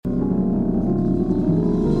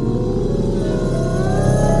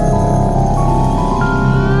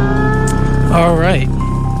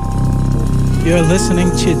You're listening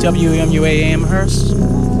to WMUA Amherst.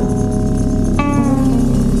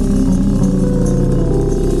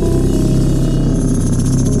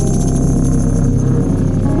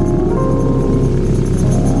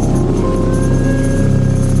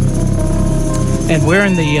 And we're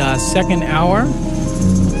in the second hour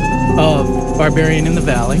of Barbarian in the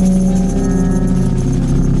Valley.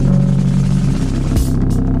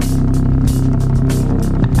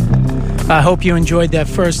 I hope you enjoyed that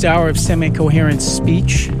first hour of semi-coherent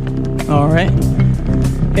speech. All right.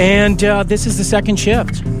 And this is the second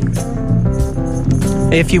shift.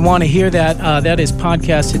 If you want to hear that, that is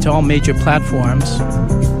podcasted to all major platforms.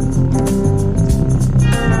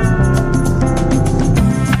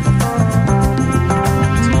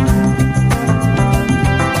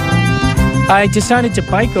 I decided to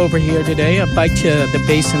bike over here today. I biked to the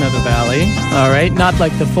basin of the valley. All right. Not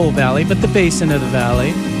like the full valley, but the basin of the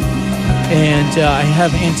valley. And I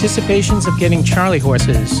have anticipations of getting Charlie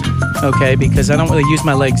horses, okay, because I don't really use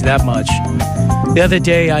my legs that much. The other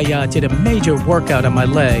day, I did a major workout on my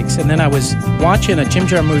legs, and then I was watching a Jim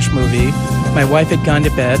Jarmusch movie. My wife had gone to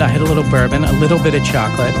bed. I had a little bourbon, a little bit of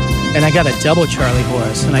chocolate, and I got a double Charlie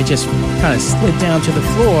horse, and I just kind of slid down to the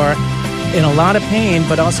floor in a lot of pain,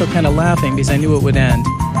 but also kind of laughing because I knew it would end.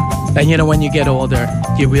 And, you know, when you get older,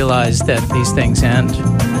 you realize that these things end.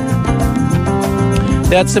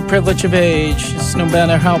 That's the privilege of age. So no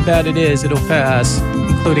matter how bad it is, it'll pass,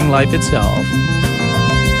 including life itself.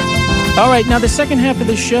 All right, now the second half of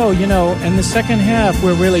the show, you know, in the second half,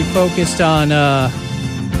 we're really focused on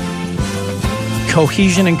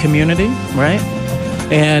cohesion and community, right?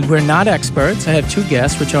 And we're not experts. I have two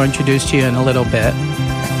guests, which I'll introduce to you in a little bit.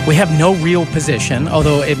 We have no real position,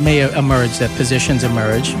 although it may emerge that positions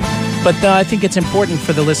emerge. But I think it's important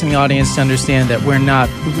for the listening audience to understand that we're not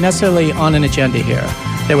necessarily on an agenda here,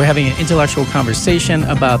 that we're having an intellectual conversation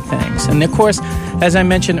about things. And of course, as I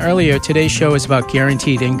mentioned earlier, today's show is about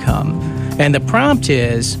guaranteed income. And the prompt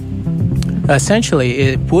is,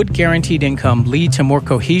 essentially, would guaranteed income lead to more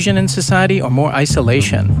cohesion in society or more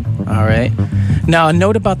isolation? All right. Now, a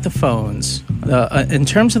note about the phones. In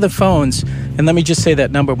terms of the phones, and let me just say that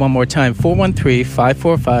number one more time,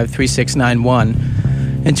 413-545-3691.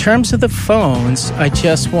 In terms of the phones, I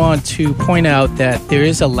just want to point out that there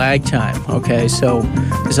is a lag time, okay? So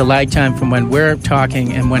there's a lag time from when we're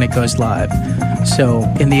talking and when it goes live. So,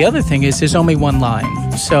 and the other thing is there's only one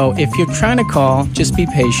line. So if you're trying to call, just be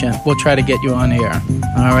patient. We'll try to get you on air,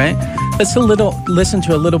 all right? Let's listen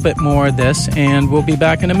to a little bit more of this, and we'll be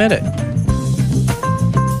back in a minute.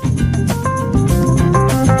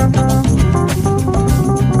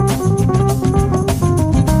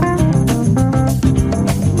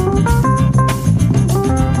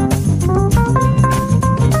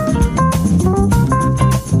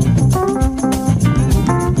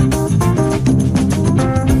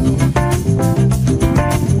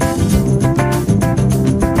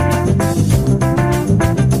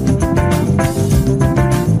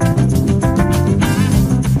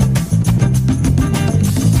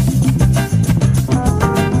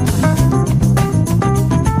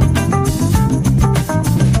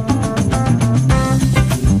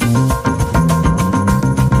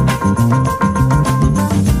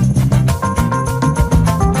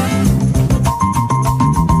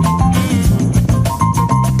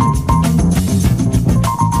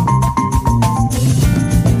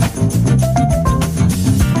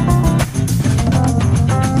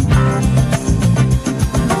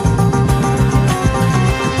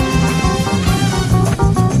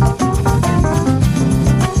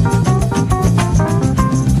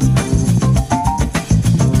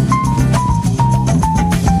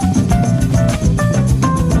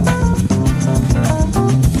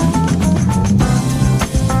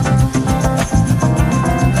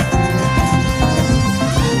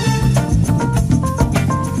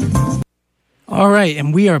 All right,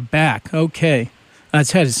 and we are back. Okay. I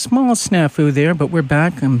had a small snafu there, but we're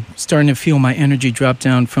back. I'm starting to feel my energy drop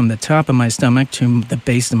down from the top of my stomach to the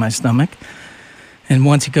base of my stomach. And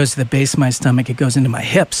once it goes to the base of my stomach, it goes into my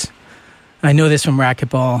hips. I know this from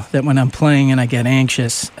racquetball, that when I'm playing and I get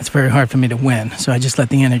anxious, it's very hard for me to win. So I just let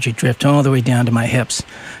the energy drift all the way down to my hips.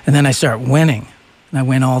 And then I start winning. And I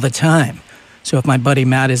win all the time. So if my buddy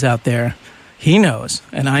Matt is out there, he knows,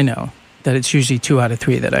 and I know, that it's usually 2 out of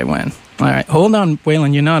 3 that I win. All right, hold on,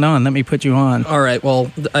 Waylon, you're not on. Let me put you on. All right,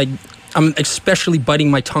 well, I'm especially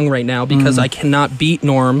biting my tongue right now because I cannot beat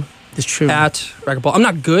Norm. It's true. At racquetball. I'm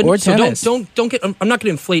not good. Or so tennis. don't get. I'm not going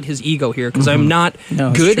to inflate his ego here because I'm not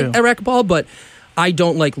good at racquetball, but I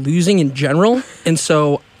don't like losing in general, and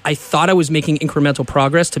so I thought I was making incremental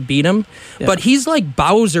progress to beat him. Yeah. But he's like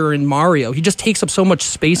Bowser in Mario. He just takes up so much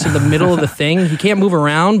space in the middle of the thing. He can't move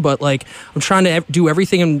around, but like I'm trying to do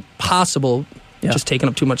everything possible. Yeah. Just taking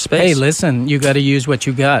up too much space. Hey, listen, you got to use what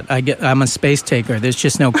you got. I'm a space taker. There's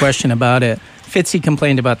just no question about it. Fitzy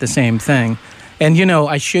complained about the same thing. And,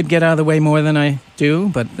 I should get out of the way more than I do,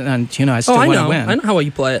 but, I still want to win. I know how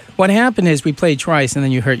you play it. What happened is we played twice, and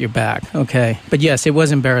then you hurt your back, okay? But, yes, it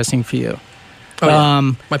was embarrassing for you. Oh,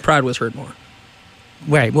 yeah. My pride was hurt more.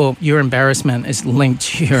 Right. Well, your embarrassment is linked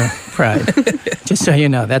to your pride. Just so you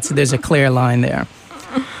know, there's a clear line there.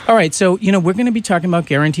 All right, so, we're going to be talking about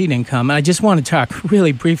guaranteed income. I just want to talk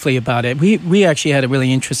really briefly about it. We actually had a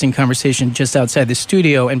really interesting conversation just outside the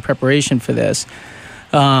studio in preparation for this.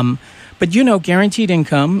 But, guaranteed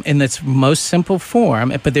income in its most simple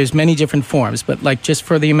form, but there's many different forms. But, like, just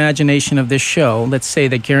for the imagination of this show, let's say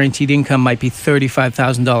that guaranteed income might be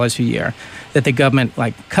 $35,000 a year, that the government,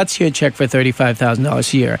 cuts you a check for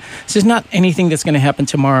 $35,000 a year. This is not anything that's going to happen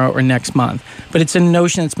tomorrow or next month, but it's a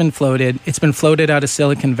notion that's been floated. It's been floated out of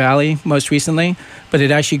Silicon Valley most recently, but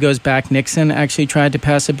it actually goes back. Nixon actually tried to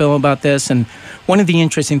pass a bill about this, and one of the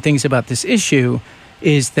interesting things about this issue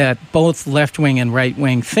is that both left-wing and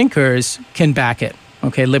right-wing thinkers can back it.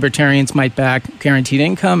 Okay, libertarians might back guaranteed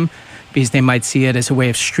income because they might see it as a way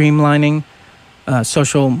of streamlining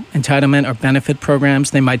social entitlement or benefit programs.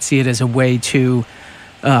 They might see it as a way to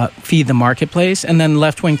feed the marketplace. And then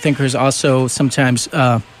left-wing thinkers also sometimes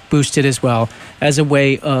boost it as well as a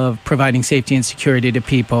way of providing safety and security to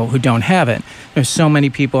people who don't have it. There's so many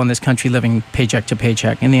people in this country living paycheck to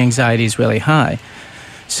paycheck, and the anxiety is really high.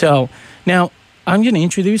 So now I'm going to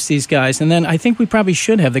introduce these guys, and then I think we probably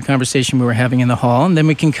should have the conversation we were having in the hall, and then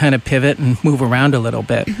we can kind of pivot and move around a little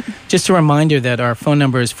bit. Just a reminder that our phone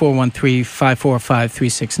number is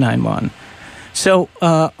 413-545-3691. So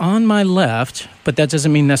on my left, but that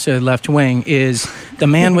doesn't mean necessarily left wing, is the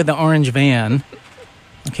man with the orange van.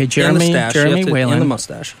 Okay, Jeremy Whalen. And the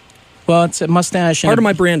mustache. Well, it's a mustache. Part of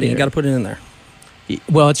my branding. You got to put it in there.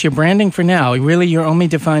 Well, it's your branding for now. Really, you're only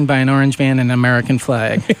defined by an orange van and an American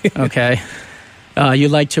flag. Okay. You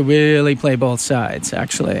like to really play both sides,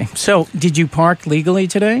 actually. So, did you park legally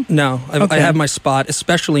today? No, I have my spot,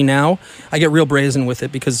 especially now. I get real brazen with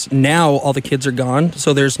it because now all the kids are gone,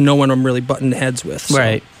 so there's no one I'm really butting heads with. So.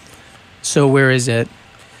 Right. So, where is it?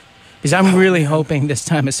 Because I'm really hoping this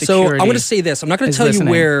time of security. So, I'm going to say this. I'm not going to tell you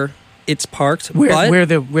where it's parked. Where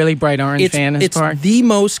the really bright orange van is parked? It's the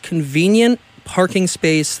most convenient parking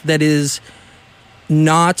space that is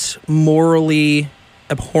not morally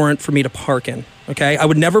abhorrent for me to park in. Okay, I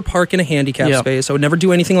would never park in a handicap space. I would never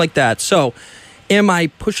do anything like that. So, am I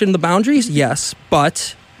pushing the boundaries? Yes,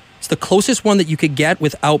 but it's the closest one that you could get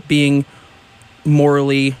without being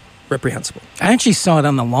morally reprehensible. I actually saw it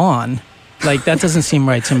on the lawn. That doesn't seem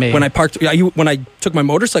right to me. When I took my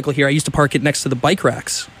motorcycle here, I used to park it next to the bike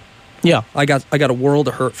racks. Yeah, I got a world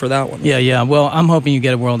of hurt for that one. Yeah. Well, I'm hoping you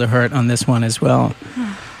get a world of hurt on this one as well.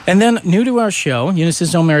 And then, new to our show, this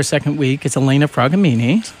is Omer's second week. It's Elena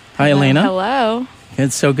Fragamini. Hi, Elena. Hello.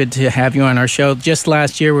 It's so good to have you on our show. Just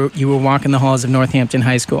last year, you were walking the halls of Northampton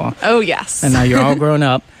High School. Oh, yes. And now you're all grown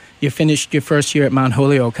up. You finished your first year at Mount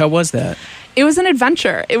Holyoke. How was that? It was an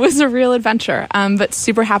adventure. It was a real adventure, but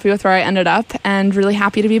super happy with where I ended up and really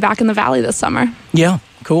happy to be back in the Valley this summer. Yeah,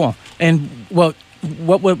 cool. And, what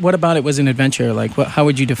about it was an adventure? How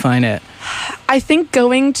would you define it? I think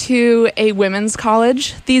going to a women's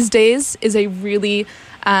college these days is a really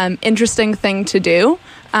interesting thing to do,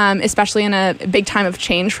 especially in a big time of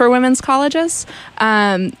change for women's colleges.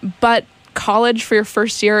 But college for your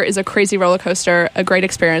first year is a crazy roller coaster, a great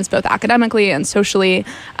experience both academically and socially.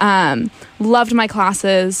 Loved my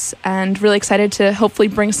classes and really excited to hopefully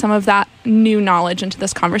bring some of that new knowledge into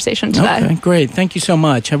this conversation today. Okay, great. Thank you so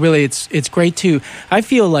much. It's great too. I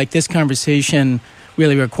feel like this conversation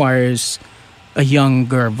really requires a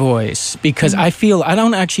younger voice because I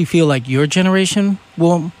don't actually feel like your generation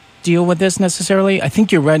will deal with this necessarily. I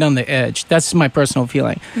think you're right on the edge. That's my personal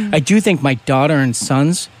feeling. I do think my daughter and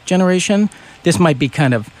son's generation, this might be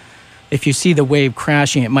kind of, if you see the wave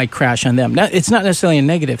crashing, it might crash on them. It's not necessarily a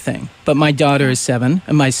negative thing, but my daughter is 7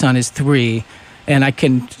 and my son is 3. And I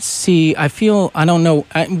can see, I don't know,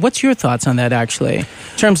 what's your thoughts on that actually?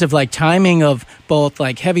 In terms of timing of both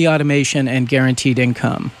heavy automation and guaranteed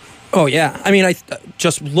income. Oh, yeah. I mean,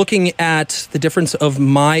 just looking at the difference of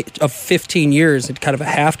 15 years and kind of a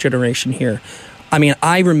half generation here. I mean,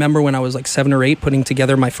 I remember when I was 7 or 8 putting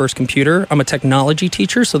together my first computer. I'm a technology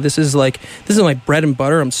teacher, so this is my bread and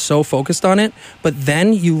butter. I'm so focused on it. But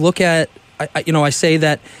then you look at, I say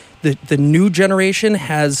that the new generation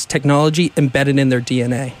has technology embedded in their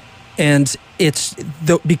DNA. And it's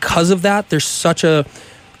because of that, there's such a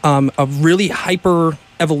really hyper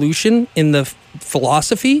evolution in the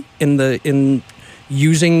philosophy, in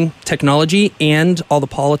using technology and all the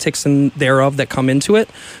politics and thereof that come into it.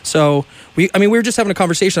 So we were just having a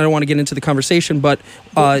conversation. I don't want to get into the conversation, but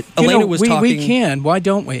Elena was talking. We can. Why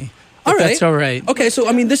don't we? All right. That's all right. Okay,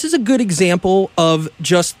 so this is a good example of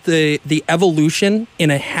just the evolution in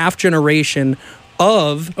a half generation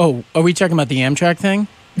of. Oh, are we talking about the Amtrak thing?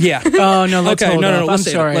 Yeah. Oh no. Let's hold no. off. Let's I'm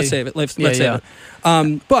save sorry. it. Let's save it. Let's save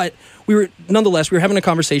it. But we were having a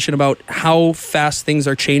conversation about how fast things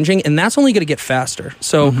are changing, and that's only going to get faster.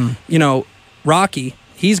 So Rocky,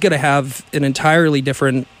 he's going to have an entirely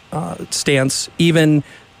different stance, even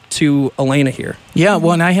to Elena here. Yeah.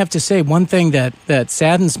 Well, and I have to say one thing that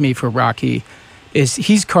saddens me for Rocky is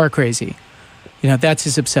he's car crazy. That's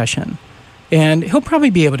his obsession, and he'll probably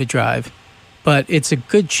be able to drive. But it's a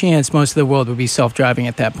good chance most of the world will be self-driving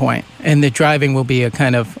at that point. And the driving will be a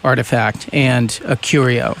kind of artifact and a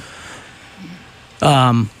curio.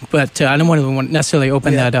 But I don't want to necessarily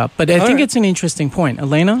open that up. But I think it's an interesting point.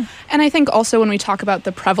 Elena? And I think also when we talk about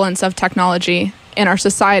the prevalence of technology in our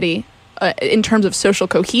society, in terms of social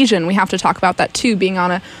cohesion, we have to talk about that too, being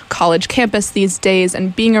on a college campus these days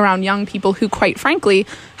and being around young people who, quite frankly,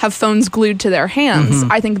 have phones glued to their hands.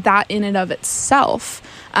 I think that in and of itself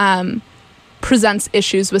presents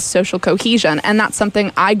issues with social cohesion, and that's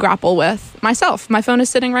something I grapple with myself. My phone is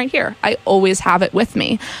sitting right here. I always have it with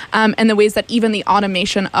me, and the ways that even the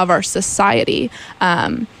automation of our society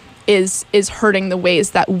is hurting the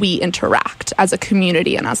ways that we interact as a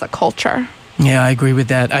community and as a culture. Yeah, I agree with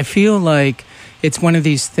that. I feel like it's one of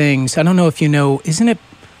these things. I don't know if you know, isn't it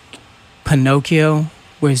Pinocchio?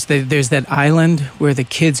 Where there's that island where the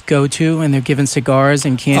kids go to and they're given cigars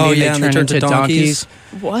and candy and they turn into donkeys.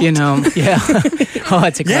 What? Yeah. Oh,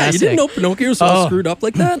 it's a classic. Yeah, you didn't know Pinocchio was all screwed up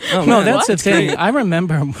like that? Oh, no, man. that's the thing. I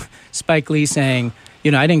remember Spike Lee saying,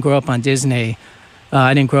 I didn't grow up on Disney.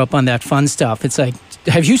 I didn't grow up on that fun stuff. It's like,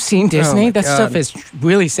 have you seen Disney? That God. stuff is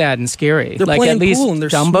really sad and scary. They're like playing at least pool and they're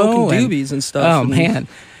Dumbo smoking doobies and stuff. Oh, man.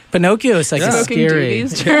 Pinocchio is like a Smoking scary.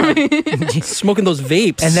 doobies, Jeremy. Smoking those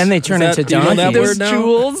vapes. And then they turn into donkeys.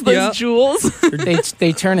 Those jewels.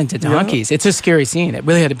 They turn into donkeys. It's a scary scene. It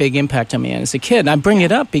really had a big impact on me as a kid. And I bring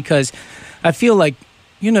it up because I feel like,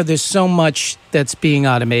 there's so much that's being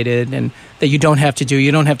automated and that you don't have to do.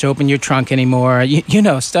 You don't have to open your trunk anymore.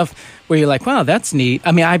 Stuff where you're like, wow, that's neat.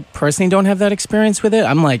 I personally don't have that experience with it.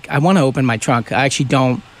 I'm like, I want to open my trunk. I actually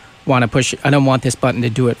don't want to push it. I don't want this button to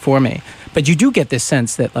do it for me. But you do get this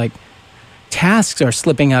sense that like tasks are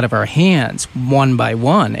slipping out of our hands one by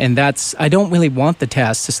one. And I don't really want the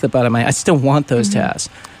tasks to slip out of I still want those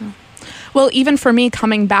tasks. Well, even for me,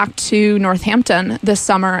 coming back to Northampton this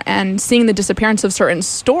summer and seeing the disappearance of certain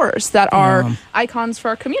stores that are icons for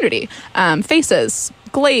our community, Faces,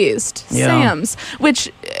 Glazed, Sam's, which,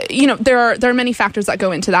 there are many factors that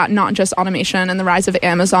go into that, not just automation and the rise of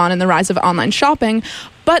Amazon and the rise of online shopping,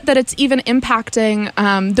 but that it's even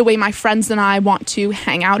impacting the way my friends and I want to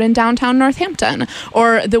hang out in downtown Northampton,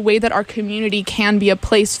 or the way that our community can be a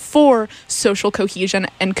place for social cohesion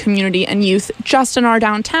and community and youth just in our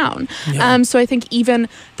downtown. Yeah. So I think even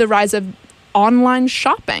the rise of online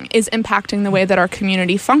shopping is impacting the way that our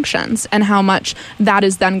community functions and how much that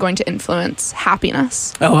is then going to influence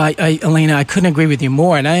happiness. Oh, Elena, I couldn't agree with you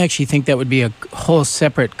more. And I actually think that would be a whole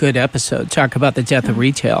separate good episode, talk about the death of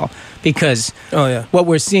retail, because what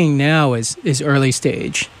we're seeing now is early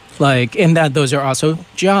stage. Like, in that those are also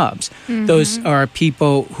jobs. Those are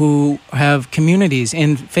people who have communities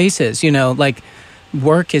in Faces, like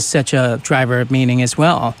work is such a driver of meaning as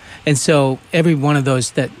well. And so every one of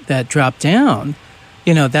those that drop down,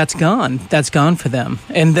 that's gone. That's gone for them.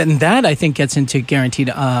 And then that, I think, gets into guaranteed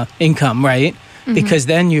income, right? Because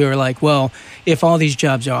then you're like, well, if all these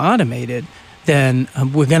jobs are automated, then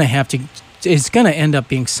we're going to have to, it's going to end up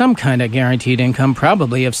being some kind of guaranteed income,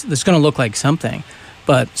 probably. It's going to look like something.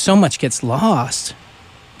 But so much gets lost.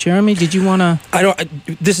 Jeremy, did you want to?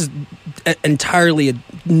 This is entirely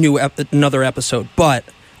another episode, but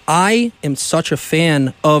I am such a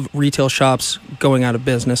fan of retail shops going out of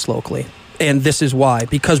business locally. And this is why.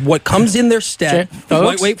 Because what comes in their stead...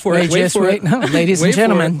 Folks, wait for it. No, ladies and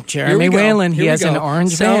gentlemen, Jeremy Whalen, he has an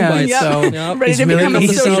orange van. So ready to become a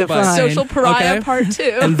social pariah part 2.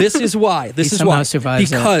 And this is why.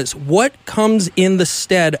 Because what comes in the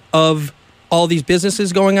stead of all these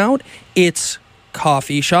businesses going out, it's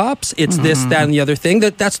coffee shops, it's this, that, and the other thing.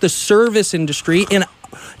 That's the service industry. And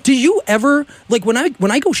do you ever, when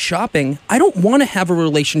I go shopping, I don't want to have a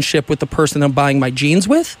relationship with the person I'm buying my jeans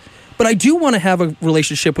with, but I do want to have a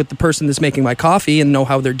relationship with the person that's making my coffee and know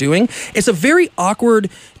how they're doing. It's a very awkward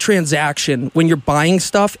transaction when you're buying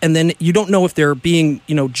stuff and then you don't know if they're being,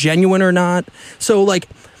 genuine or not. So like,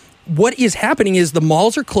 what is happening is the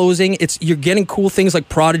malls are closing. You're getting cool things like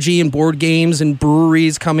Prodigy and board games and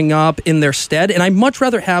breweries coming up in their stead. And I'd much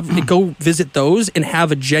rather go visit those and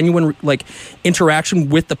have a genuine like interaction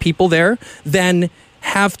with the people there than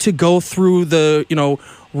have to go through the,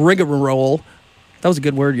 rigmarole. That was a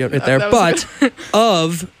good word right there. But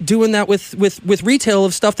of doing that with retail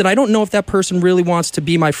of stuff that I don't know if that person really wants to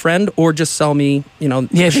be my friend or just sell me,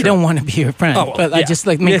 Yeah, they don't want to be your friend. But I just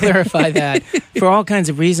let me clarify that for all kinds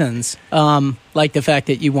of reasons, like the fact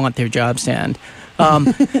that you want their job stand.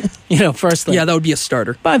 Firstly. Yeah, that would be a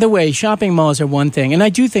starter. By the way, shopping malls are one thing, and I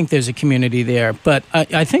do think there's a community there. But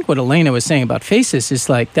I think what Elena was saying about Faces is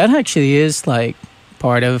like, that actually is like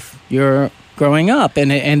part of your growing up,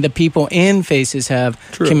 and the people in Faces have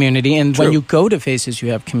community, and when you go to Faces,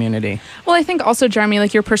 you have community. Well, I think also, Jeremy,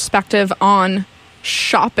 like your perspective on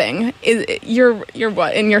shopping, you're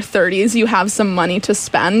what, in your 30s, you have some money to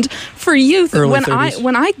spend. For youth,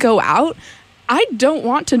 when I go out, I don't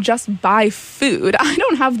want to just buy food. I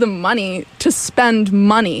don't have the money to spend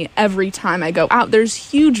money every time I go out. There's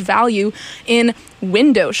huge value in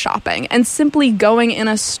window shopping and simply going in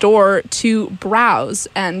a store to browse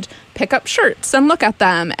and pick up shirts and look at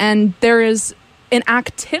them. And there is an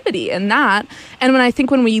activity in that. And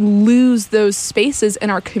when we lose those spaces in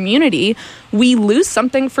our community, we lose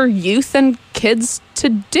something for youth and kids to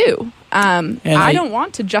do. I don't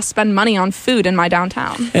want to just spend money on food in my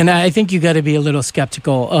downtown. And I think you got to be a little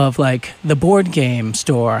skeptical of like the board game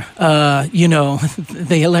store,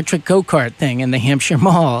 the electric go-kart thing in the Hampshire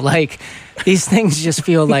Mall. Like these things just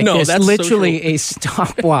feel like there's literally a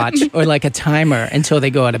stopwatch or like a timer until they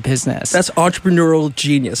go out of business. That's entrepreneurial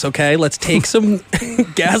genius, okay? Let's take some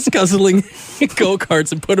gas-guzzling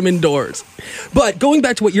go-karts and put them indoors. But going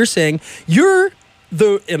back to what you're saying,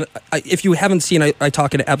 if you haven't seen, I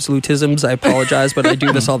talk in absolutisms. I apologize, but I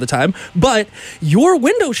do this all the time. But your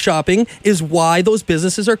window shopping is why those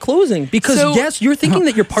businesses are closing. Because yes, you're thinking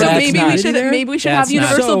that you're part of the community there. Maybe we should have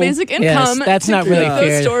universal basic income. Yes, that's not really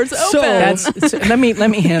fair. Those stores open. Let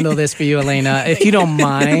me handle this for you, Elena, if you don't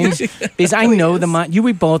mind. Because I know the mind.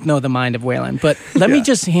 We both know the mind of Waylon, but let me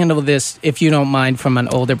just handle this, if you don't mind, from an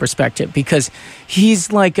older perspective, because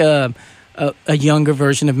he's like a younger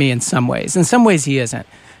version of me in some ways. In some ways, he isn't.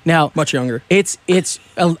 Now, much younger. It's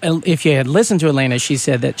if you had listened to Elena, she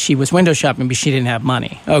said that she was window shopping because she didn't have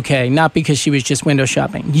money. Okay, not because she was just window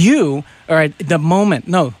shopping. You are at the moment.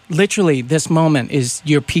 No, literally, this moment is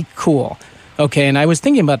your peak cool. Okay, and I was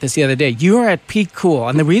thinking about this the other day. You are at peak cool,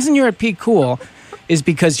 and the reason you're at peak cool is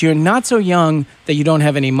because you're not so young that you don't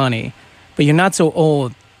have any money, but you're not so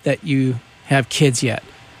old that you have kids yet.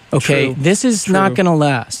 Okay, this is not going to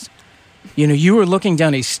last. You were looking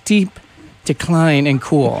down a steep decline in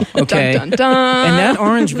cool, okay? Dun, dun, dun. And that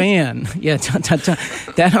orange van,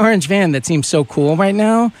 that orange van that seems so cool right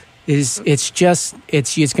now, it's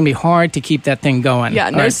going to be hard to keep that thing going. Yeah,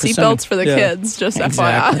 no seatbelts for the kids, just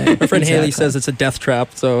FYI. My friend Haley says it's a death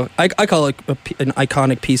trap, so I call it an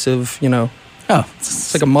iconic piece of, Oh,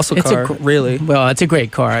 it's like a muscle car, really. Well, it's a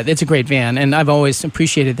great car. It's a great van, and I've always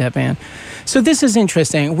appreciated that van. So this is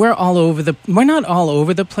interesting. We're not all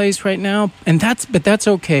over the place right now, but that's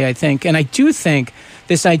okay, I think. And I do think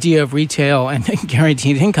this idea of retail and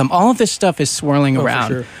guaranteed income, all of this stuff is swirling around.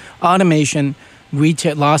 For sure. Automation,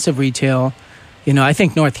 retail, loss of retail. I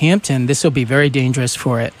think Northampton, this will be very dangerous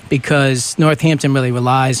for it because Northampton really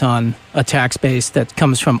relies on a tax base that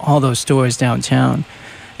comes from all those stores downtown.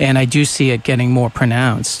 And I do see it getting more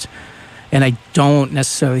pronounced. And I don't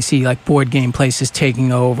necessarily see like board game places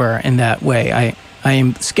taking over in that way. I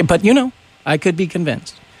am, but I could be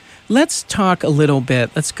convinced. Let's talk a little bit.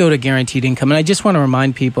 Let's go to guaranteed income. And I just want to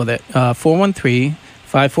remind people that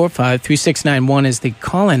 413-545-3691 is the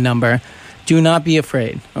call-in number. Do not be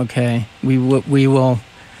afraid, okay? We will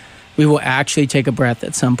actually take a breath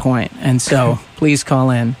at some point. And so please call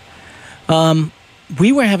in.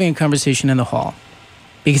 We were having a conversation in the hall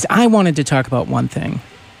because I wanted to talk about one thing.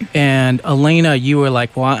 And Elena, you were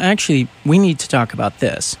like, well, actually, we need to talk about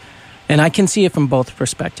this. And I can see it from both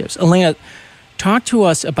perspectives. Elena, talk to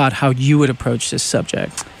us about how you would approach this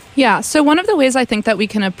subject. Yeah, so one of the ways I think that we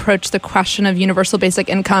can approach the question of universal basic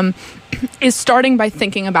income is starting by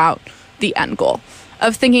thinking about the end goal,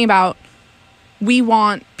 of thinking about we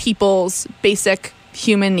want people's basic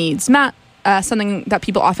human needs met. Something that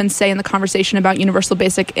people often say in the conversation about universal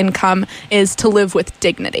basic income is to live with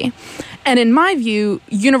dignity. And in my view,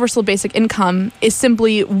 universal basic income is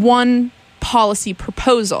simply one policy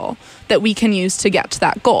proposal that we can use to get to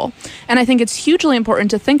that goal. And I think it's hugely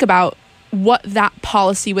important to think about what that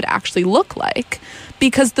policy would actually look like,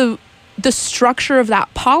 because the structure of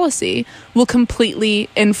that policy will completely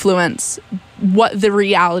influence what the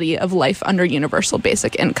reality of life under universal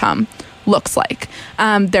basic income looks like.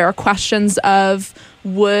 There are questions of,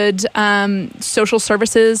 would social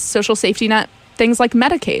services, social safety net, things like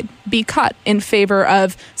Medicaid be cut in favor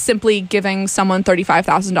of simply giving someone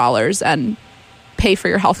 $35,000 and pay for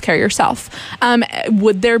your health care yourself?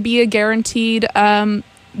 Would there be a guaranteed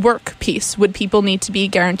work piece? Would people need to be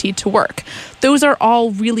guaranteed to work? Those are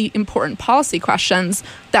all really important policy questions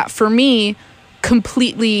that, for me,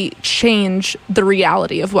 completely change the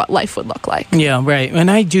reality of what life would look like. Yeah, right. And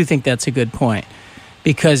I do think that's a good point.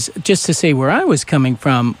 Because just to say where I was coming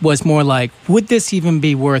from was more like, would this even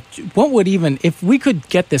be worth, what would even, if we could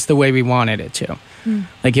get this the way we wanted it to,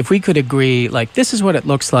 like if we could agree, like this is what it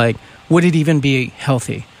looks like, would it even be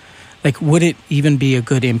healthy? Like, would it even be a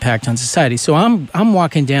good impact on society? So I'm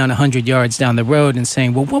walking down 100 yards down the road and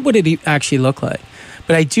saying, well, what would it actually look like?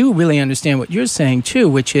 But I do really understand what you're saying too,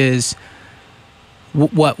 which is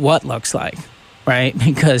what looks like, right?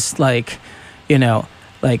 Because like, you know,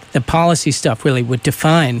 like the policy stuff really would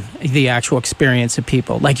define the actual experience of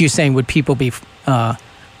people. Like you're saying, would people be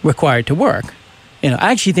required to work? You know,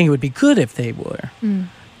 I actually think it would be good if they were.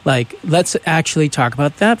 Like, let's actually talk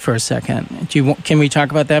about that for a second. Can we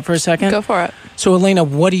talk about that for a second? Go for it. So, Elena,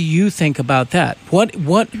 what do you think about that?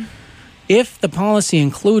 What if the policy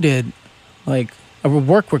included like a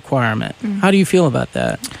work requirement? How do you feel about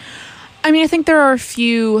that? I mean, I think there are a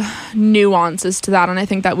few nuances to that, and I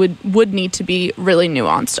think that would need to be really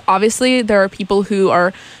nuanced. Obviously, there are people who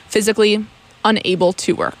are physically unable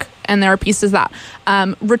to work, and there are pieces that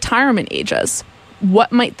retirement ages.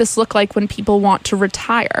 What might this look like when people want to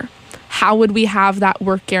retire? How would we have that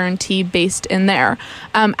work guarantee based in there?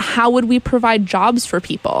 How would we provide jobs for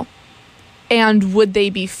people? And would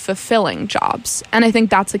they be fulfilling jobs? And I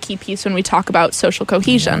think that's a key piece when we talk about social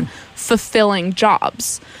cohesion, fulfilling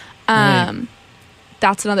jobs. Right.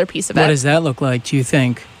 That's another piece of it. What does that look like, do you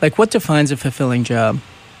think? Like, what defines a fulfilling job?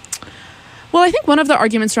 Well, I think one of the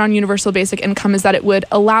arguments around universal basic income is that it would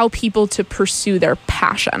allow people to pursue their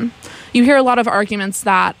passion. You hear a lot of arguments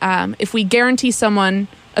that if we guarantee someone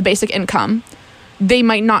a basic income, they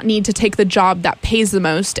might not need to take the job that pays the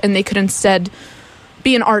most, and they could instead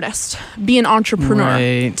be an artist, be an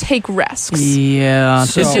entrepreneur, take risks. Yeah,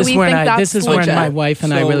 So- this is when my wife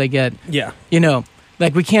and I So- really get, Yeah. you know,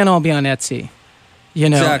 like we can't all be on Etsy, you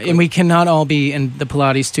know, Exactly. and we cannot all be in the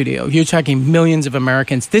Pilates studio. You're talking millions of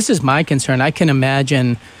Americans. This is my concern. I can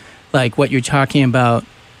imagine like what you're talking about,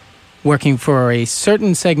 working for a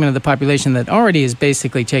certain segment of the population that already is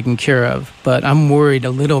basically taken care of, but I'm worried a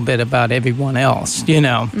little bit about everyone else, you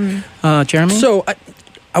know. Jeremy? So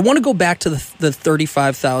I want to go back to the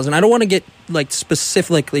 35,000. I don't want to get like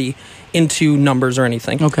specifically into numbers or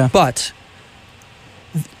anything. Okay. But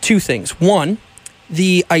two things. One,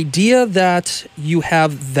 the idea that you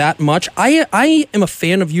have that much, I am a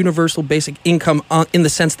fan of universal basic income in the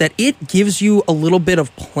sense that it gives you a little bit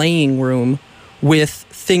of playing room with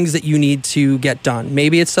things that you need to get done.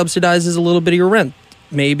 Maybe it subsidizes a little bit of your rent.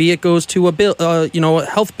 Maybe it goes to a bill, a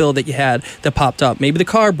health bill that you had that popped up. Maybe the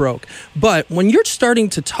car broke. But when you're starting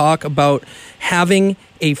to talk about having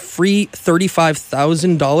a free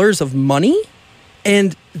 $35,000 of money,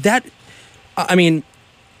 and that, I mean,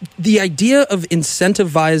 the idea of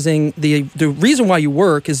incentivizing, the reason why you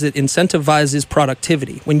work is it incentivizes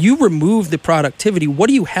productivity. When you remove the productivity, what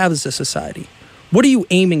do you have as a society? What are you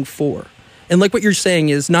aiming for? And like what you're saying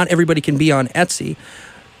is not everybody can be on Etsy.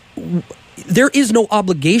 There is no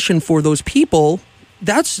obligation for those people.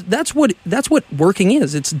 That's what working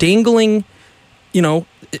is. It's dangling, you know,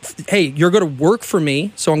 hey, you're going to work for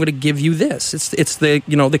me, so I'm going to give you this. It's the,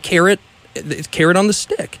 you know, the carrot on the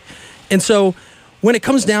stick. And so when it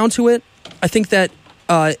comes down to it, I think that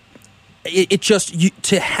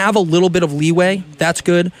to have a little bit of leeway, that's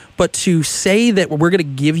good. But to say that we're going to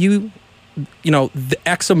give you, you know, the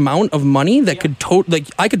X amount of money that could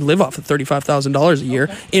I could live off of $35,000 a year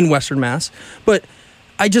in Western Mass, but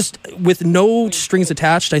I just, with no strings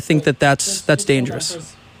attached, I think that's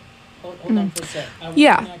dangerous.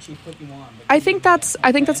 Yeah, I think that's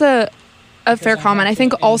a fair comment. I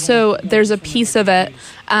think also there's a piece of it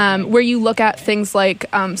where you look at things like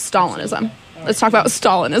Stalinism. Let's talk about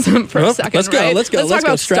Stalinism for a second. Let's go. Right? Let's go. Talk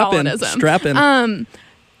about Strap Stalinism. in.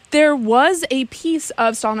 There was a piece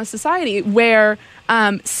of Stalinist society where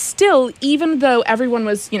still, even though everyone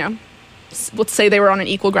was, you know, let's say they were on an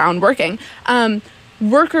equal ground working,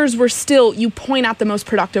 workers were still, you point at the most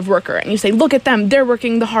productive worker and you say, look at them, they're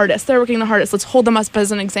working the hardest, let's hold them up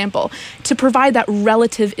as an example, to provide that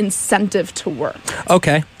relative incentive to work.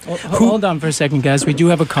 Okay. Hold on for a second, guys. We do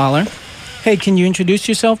have a caller. Hey, can you introduce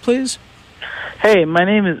yourself, please? Hey, my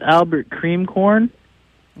name is Albert Creamcorn.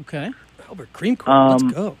 Okay. Albert Creamcorn,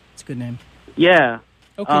 let's go. It's a good name. Yeah.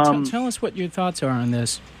 Okay, tell us what your thoughts are on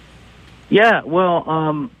this. Yeah,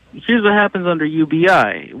 well, here's what happens under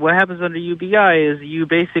UBI. What happens under UBI is you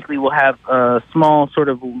basically will have a small sort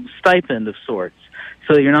of stipend of sorts,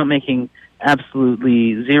 so that you're not making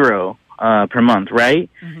absolutely zero per month, right?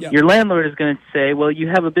 Mm-hmm. Yep. Your landlord is going to say, well, you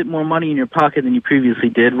have a bit more money in your pocket than you previously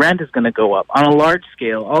did. Rent is going to go up on a large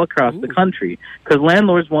scale all across the country because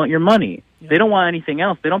landlords want your money. Yeah. They don't want anything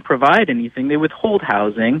else. They don't provide anything. They withhold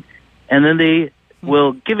housing, and then they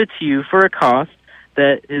will give it to you for a cost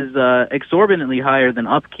that is exorbitantly higher than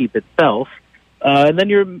upkeep itself. And then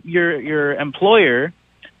your employer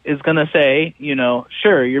is going to say,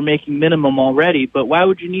 sure, you're making minimum already, but why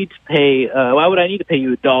would you need to pay? Why would I need to pay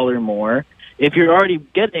you $1 more if you're already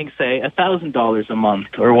getting, say, $1,000 a month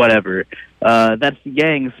or whatever? That's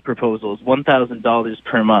Yang's proposal, is $1,000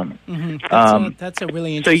 per month. Mm-hmm. That's a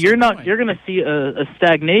really interesting. So point. You're going to see a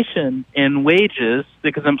stagnation in wages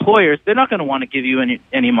because employers, they're not going to want to give you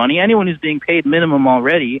any money. Anyone who's being paid minimum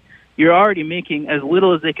already, you're already making as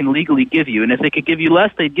little as they can legally give you, and if they could give you less,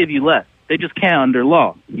 they'd give you less. They just can't under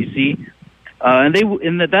law, you see.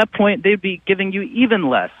 And at that point, they'd be giving you even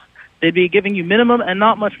less. They'd be giving you minimum and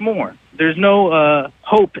not much more. There's no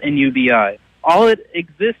hope in UBI. All it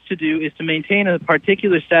exists to do is to maintain a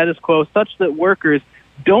particular status quo such that workers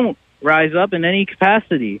don't rise up in any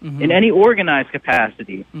capacity, in any organized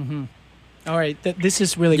capacity. Mm-hmm. All right, this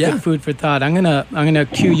is really good food for thought. I'm gonna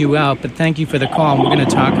cue you out, but thank you for the call. We're gonna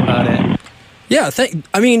talk about it. Yeah,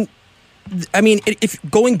 I mean, if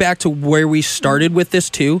going back to where we started with this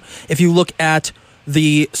too, if you look at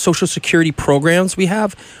the Social Security programs we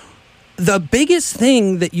have, the biggest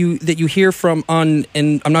thing that you hear from I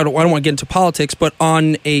don't want to get into politics, but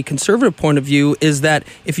on a conservative point of view is that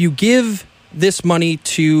if you give this money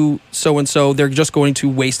to so and so, they're just going to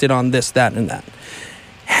waste it on this, that, and that.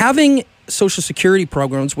 Having Social Security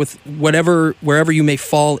programs with wherever you may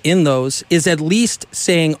fall in those is at least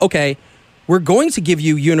saying, okay, we're going to give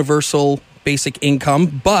you universal basic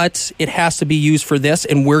income, but it has to be used for this,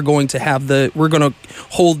 and we're going to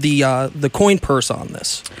hold the coin purse on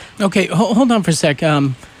this. Okay, hold on for a sec.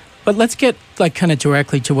 But let's get kind of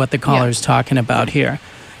directly to what the caller is talking about here.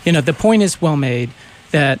 The point is well made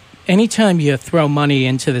that anytime you throw money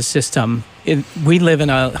into the system, we live in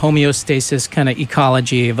a homeostasis kind of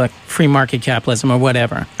ecology of free market capitalism or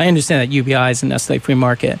whatever. I understand that UBI isn't necessarily free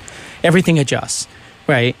market. Everything adjusts,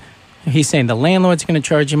 right? He's saying the landlord's going to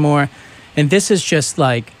charge you more. And this is just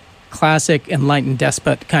classic enlightened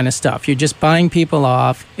despot kind of stuff. You're just buying people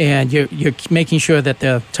off, and you're making sure that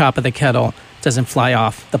the top of the kettle doesn't fly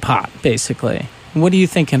off the pot, basically. What are you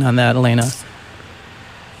thinking on that, Elena?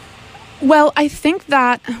 Well, I think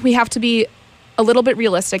that we have to be a little bit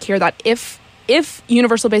realistic here that if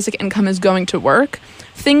universal basic income is going to work,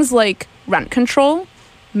 things like rent control,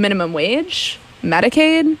 minimum wage,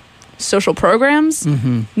 Medicaid, social programs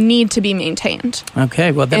need to be maintained.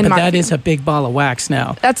 Okay, well, but that is a big ball of wax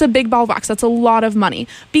now. That's a big ball of wax. That's a lot of money.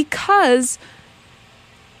 Because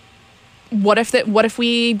what if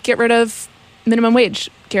we get rid of minimum wage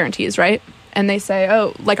guarantees, right? And they say,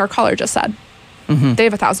 oh, like our caller just said, they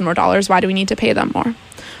have $1,000 more. Why do we need to pay them more?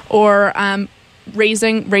 Or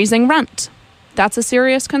raising rent. That's a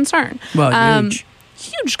serious concern. Well,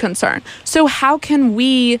 huge concern. So how can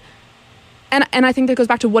we? And I think that goes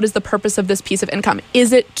back to what is the purpose of this piece of income?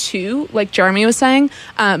 Is it to, like Jeremy was saying,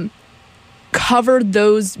 cover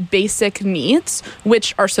those basic needs,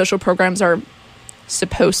 which our social programs are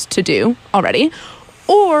supposed to do already?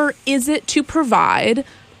 Or is it to provide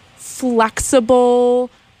flexible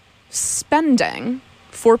spending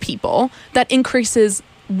for people that increases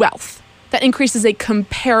wealth, that increases a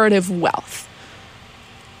comparative wealth?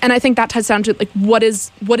 And I think that ties down to what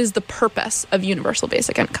is the purpose of universal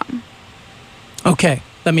basic income? Okay,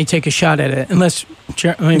 let me take a shot at it. Unless we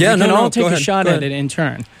can all take a shot at it in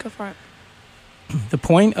turn. Go for it. The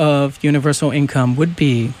point of universal income would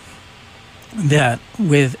be that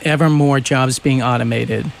with ever more jobs being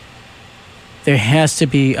automated, there has to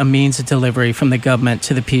be a means of delivery from the government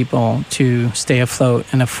to the people to stay afloat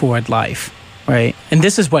and afford life, right? And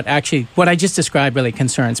this is what I just described really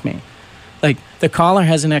concerns me. The caller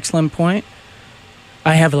has an excellent point.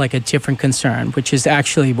 I have a different concern, which is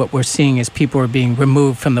actually what we're seeing is people are being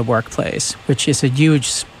removed from the workplace, which is a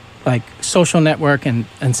huge social network and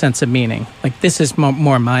sense of meaning. This is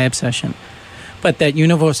more my obsession. but that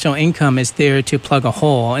universal income is there to plug a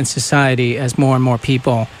hole in society as more and more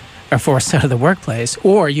people are forced out of the workplace.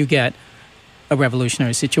 Or you get a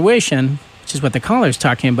revolutionary situation, which is what the caller is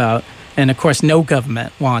talking about. And of course, no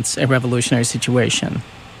government wants a revolutionary situation.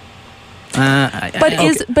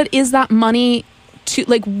 But is that money to,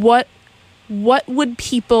 like, what would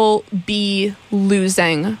people be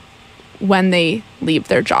losing when they leave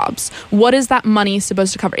their jobs? What is that money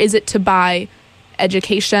supposed to cover? Is it to buy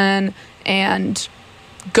education and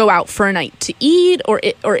go out for a night to eat, or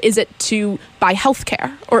is it to buy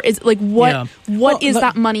healthcare, or is it, like, what is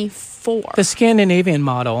that money for? The Scandinavian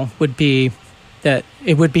model would be that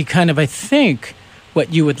it would be kind of, I think,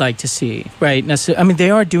 what you would like to see, right? I mean,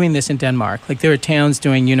 they are doing this in Denmark. Like, there are towns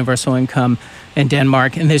doing universal income in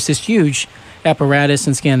Denmark, and there's this huge apparatus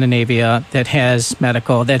in Scandinavia that has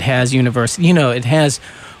medical, that has university, it has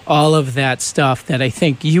all of that stuff that I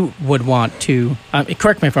think you would want to,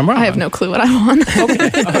 correct me if I'm wrong. I have no clue what I want.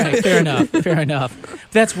 Okay, all right, fair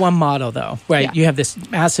enough. That's one model, though, right? Yeah. You have this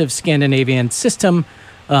massive Scandinavian system.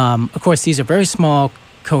 Of course, these are very small,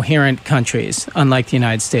 coherent countries, unlike the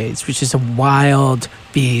United States, which is a wild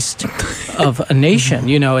beast of a nation.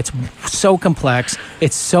 It's so complex,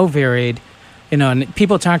 it's so varied. And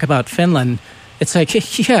people talk about Finland. It's like,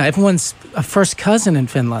 yeah, everyone's a first cousin in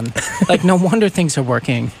Finland. Like, no wonder things are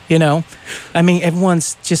working, I mean,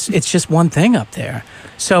 it's just one thing up there.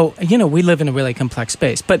 So, we live in a really complex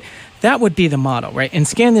space. But that would be the model, right? In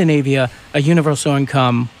Scandinavia, a universal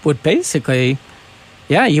income would basically,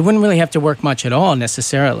 you wouldn't really have to work much at all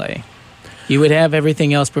necessarily. You would have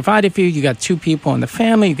everything else provided for you. You got 2 people in the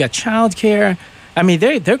family. You got childcare. I mean,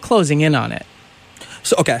 they're closing in on it.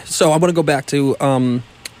 So I want to go back to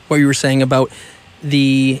what you were saying about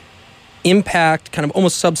the impact, kind of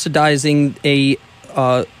almost subsidizing a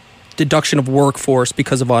deduction of workforce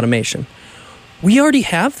because of automation. We already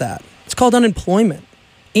have that. It's called unemployment.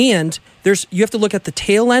 And you have to look at the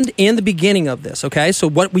tail end and the beginning of this, okay? So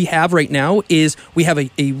what we have right now is we have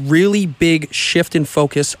a really big shift in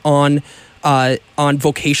focus on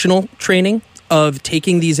vocational training, of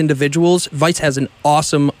taking these individuals. Vice has an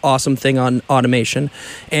awesome thing on automation.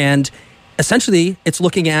 And essentially, it's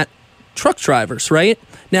looking at truck drivers, right?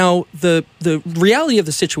 Now, the reality of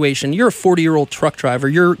the situation, you're a 40-year-old truck driver.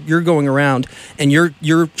 You're going around and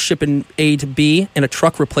you're shipping A to B, and a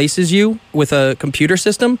truck replaces you with a computer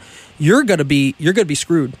system. You're gonna be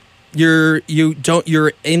screwed. You're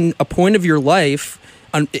in a point of your life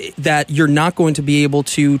that you're not going to be able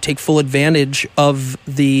to take full advantage of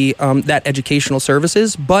the that educational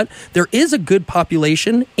services. But there is a good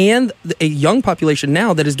population and a young population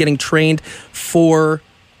now that is getting trained for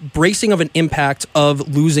bracing of an impact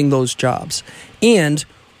of losing those jobs. And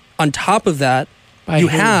on top of that,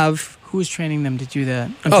 have... Who's training them to do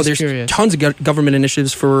that? There's curious. Tons of government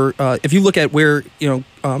initiatives for, if you look at where,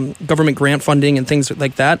 government grant funding and things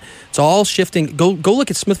like that, it's all shifting. Go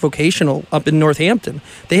look at Smith Vocational up in Northampton.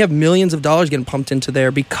 They have millions of dollars getting pumped into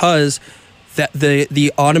there because that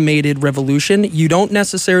the automated revolution, you don't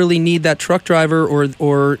necessarily need that truck driver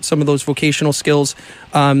or some of those vocational skills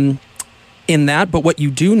in that, but what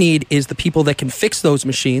you do need is the people that can fix those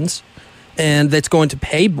machines, and that's going to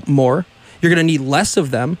pay more. You're going to need less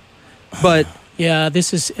of them. But yeah,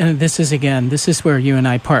 this is where you and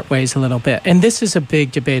I part ways a little bit. And this is a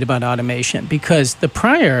big debate about automation, because the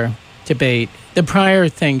prior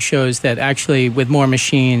thing shows that actually with more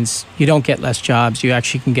machines, you don't get less jobs, you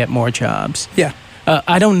actually can get more jobs. Yeah.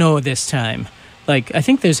 I don't know this time. Like, I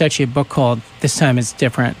think there's actually a book called This Time Is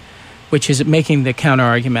Different, which is making the counter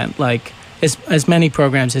argument. Like, as many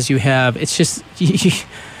programs as you have, it's just...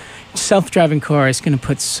 self-driving car is going to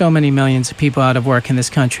put so many millions of people out of work in this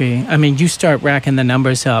country. I mean, you start racking the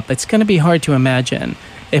numbers up, it's going to be hard to imagine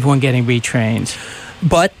everyone getting retrained.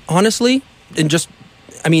 But honestly,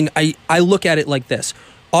 I look at it like this.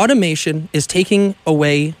 Automation is taking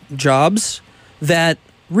away jobs that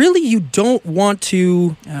really you don't want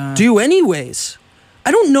to do anyways.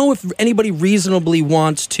 I don't know if anybody reasonably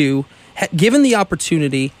wants to, given the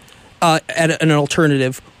opportunity, at an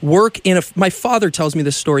alternative, work in my father tells me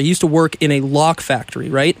this story. He used to work in a lock factory,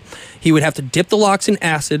 right? He would have to dip the locks in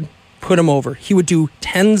acid, put them over. He would do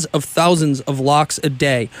tens of thousands of locks a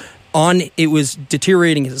day. It was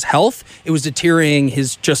deteriorating his health. It was deteriorating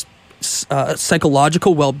his just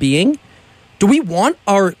psychological well-being. Do we want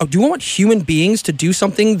human beings to do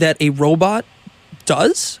something that a robot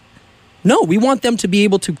does? No, we want them to be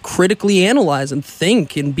able to critically analyze and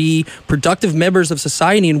think and be productive members of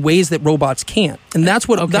society in ways that robots can't. And that's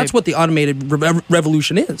what the automated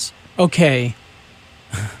revolution is. Okay.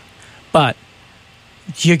 But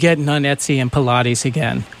you're getting on Etsy and Pilates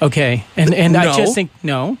again. Okay. And no. I just think,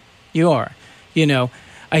 no, you are.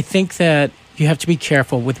 I think that you have to be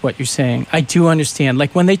careful with what you're saying. I do understand.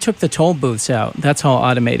 Like when they took the toll booths out, that's all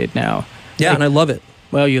automated now. Yeah, and I love it.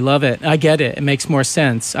 Well, you love it. I get it. It makes more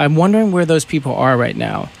sense. I'm wondering where those people are right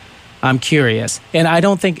now. I'm curious. And I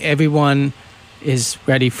don't think everyone is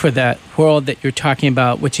ready for that world that you're talking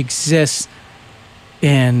about, which exists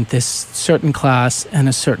in this certain class and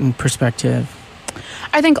a certain perspective.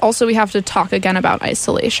 I think also we have to talk again about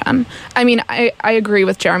isolation. I mean, I agree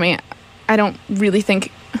with Jeremy. I don't really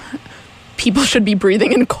think people should be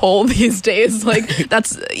breathing in coal these days. Like,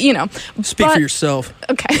 that's, Speak for yourself.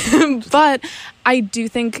 Okay. But I do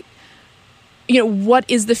think, what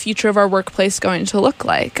is the future of our workplace going to look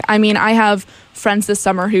like? I mean, I have friends this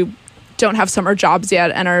summer who don't have summer jobs yet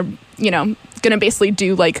and are, going to basically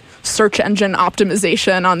do like search engine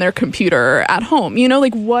optimization on their computer at home.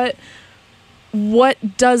 What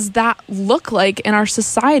does that look like in our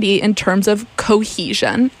society in terms of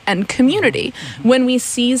cohesion and community when we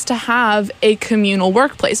cease to have a communal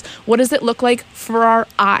workplace? What does it look like for our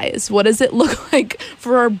eyes? What does it look like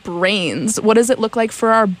for our brains? What does it look like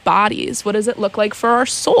for our bodies? What does it look like for our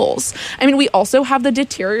souls? I mean, we also have the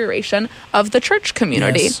deterioration of the church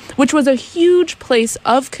community, which was a huge place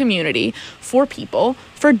of community for people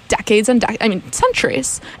for decades and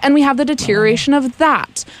centuries. And we have the deterioration of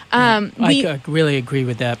that. I really agree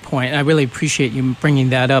with that point. I really appreciate you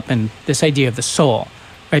bringing that up and this idea of the soul,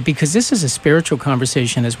 right? Because this is a spiritual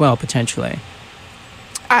conversation as well, potentially.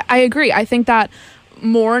 I agree. I think that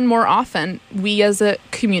more and more often we as a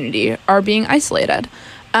community are being isolated.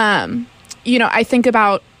 Sometimes I think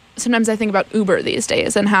about Uber these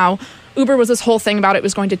days and how Uber was this whole thing about it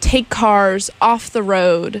was going to take cars off the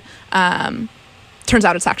road. Turns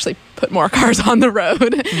out it's actually put more cars on the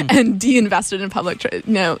road and de-invested in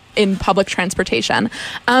public transportation.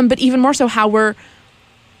 But even more so, how we're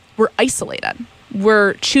isolated.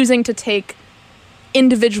 We're choosing to take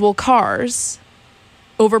individual cars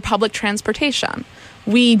over public transportation.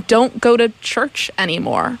 We don't go to church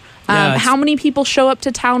anymore. How many people show up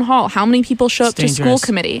to town hall? How many people show up to school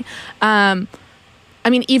committee?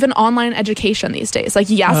 Even online education these days.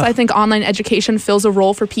 I think online education fills a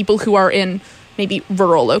role for people who are in maybe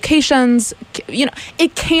rural locations.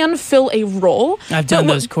 It can fill a role. I've done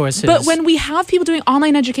those courses. But when we have people doing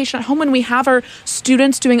online education at home, when we have our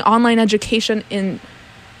students doing online education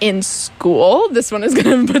in school, this one is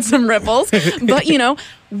going to put some ripples. But,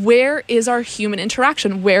 where is our human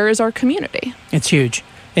interaction? Where is our community? It's huge.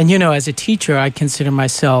 And, as a teacher, I consider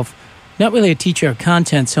myself not really a teacher of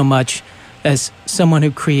content so much as someone who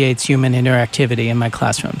creates human interactivity in my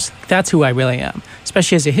classrooms. That's who I really am.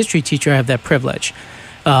 Especially as a history teacher, I have that privilege.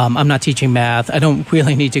 I'm not teaching math. I don't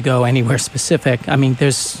really need to go anywhere specific. I mean,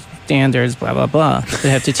 there's standards, blah, blah, blah, they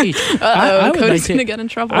have to teach. Cody's going to get in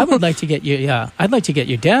trouble. I would like to get I'd like to get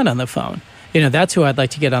your dad on the phone. That's who I'd like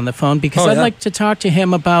to get on the phone because I'd like to talk to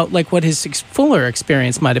him about like what his fuller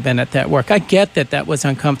experience might have been at that work. I get that was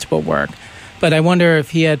uncomfortable work, but I wonder if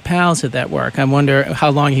he had pals at that work. I wonder how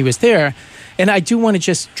long he was there. And I do want to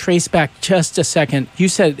just trace back just a second. You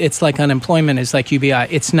said it's like unemployment is like UBI.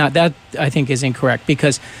 It's not. That, I think, is incorrect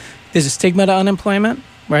because there's a stigma to unemployment,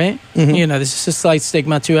 right? Mm-hmm. There's a slight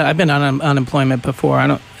stigma to it. I've been on unemployment before.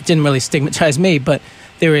 It didn't really stigmatize me, but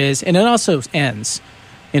there is. And it also ends.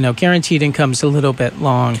 Guaranteed income's a little bit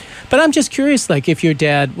long. But I'm just curious, like, if your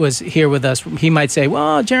dad was here with us, he might say,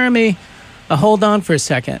 well, Jeremy, hold on for a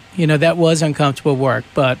second. That was uncomfortable work,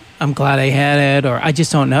 but I'm glad I had it, or I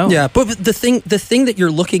just don't know. Yeah, but the thing that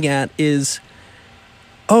you're looking at is,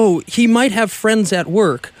 he might have friends at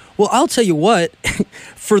work. Well, I'll tell you what,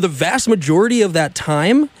 for the vast majority of that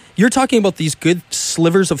time, you're talking about these good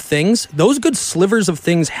slivers of things. Those good slivers of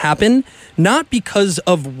things happen not because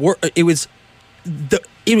of work. It was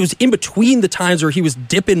in between the times where he was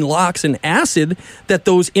dipping locks in acid that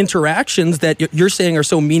those interactions that you're saying are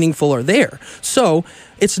so meaningful are there. So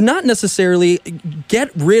it's not necessarily get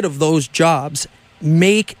rid of those jobs,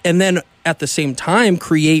 and then at the same time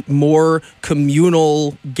create more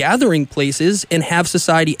communal gathering places and have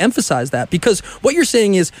society emphasize that. Because what you're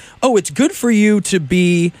saying is, it's good for you to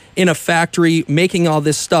be in a factory making all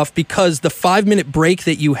this stuff because the 5-minute break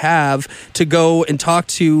that you have to go and talk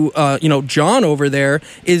to, John over there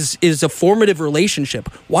is a formative relationship.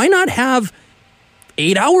 Why not have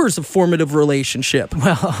 8 hours of formative relationship?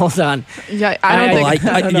 Well, hold on. Yeah, I don't think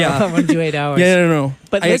I don't know if I want to do 8 hours. Yeah, no.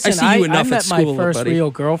 But listen, I see you enough I met at school, my first buddy. real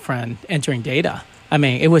girlfriend entering data. I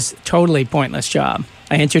mean, it was a totally pointless job.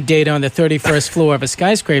 I entered data on the 31st floor of a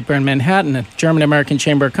skyscraper in Manhattan, German-American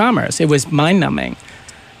Chamber of Commerce. It was mind-numbing.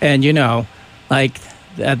 And,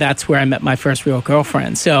 that's where I met my first real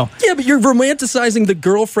girlfriend. So yeah, but you're romanticizing the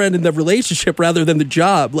girlfriend and the relationship rather than the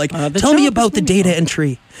job. Like, tell me about the data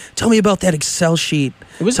entry. Tell me about that Excel sheet.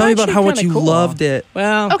 Tell me about how much you loved it.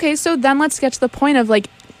 Well, okay, so then let's get to the point of, like,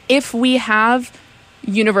 if we have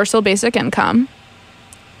universal basic income,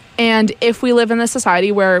 and if we live in this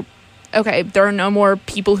society where, okay, there are no more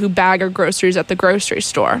people who bag our groceries at the grocery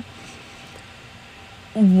store,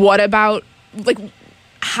 what about, like,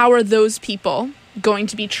 how are those people going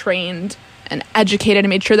to be trained and educated and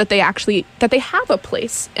made sure that they have a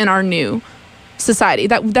place in our new society,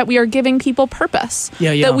 that we are giving people purpose,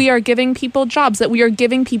 that we are giving people jobs, that we are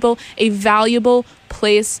giving people a valuable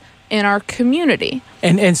place in our community.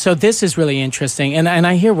 And so this is really interesting, and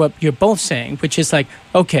I hear what you're both saying, which is like,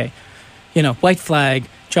 okay, white flag,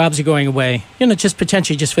 jobs are going away, just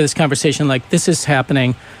potentially just for this conversation, like this is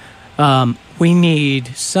happening. We need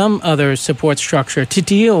some other support structure to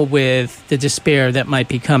deal with the despair that might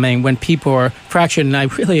be coming when people are fractured. And I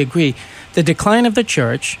really agree. The decline of the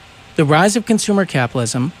church, the rise of consumer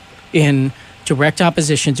capitalism in direct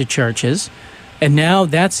opposition to churches, and now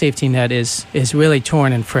that safety net is really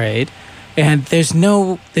torn and frayed. And there's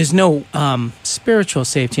no spiritual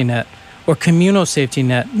safety net or communal safety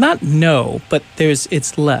net. Not no, but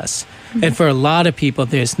it's less. Mm-hmm. And for a lot of people,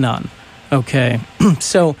 there's none. Okay.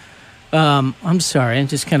 So... I'm sorry, I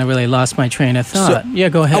just kind of really lost my train of thought. Yeah,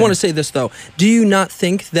 go ahead. I want to say this, though. Do you not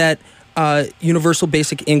think that universal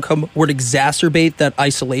basic income would exacerbate that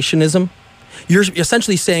isolationism? You're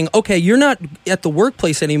essentially saying, okay, you're not at the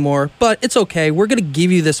workplace anymore, but it's okay. We're going to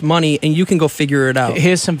give you this money, and you can go figure it out.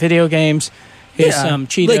 Here's some video games. Here's some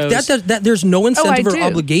Cheetos. Like that, there's no incentive or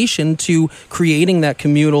obligation to creating that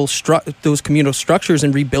those communal structures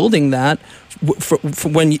and rebuilding that. For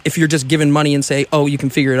if you're just given money and say, oh, you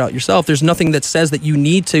can figure it out yourself. There's nothing that says that you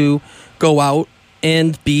need to go out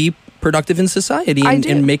and be productive in society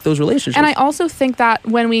and make those relationships. And I also think that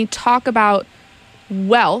when we talk about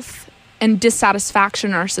wealth and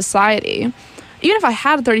dissatisfaction in our society, even if I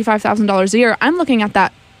had $35,000 a year, I'm looking at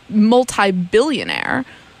that multi-billionaire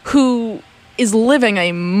who is living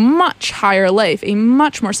a much higher life, a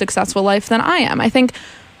much more successful life than I am. I think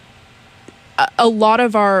a lot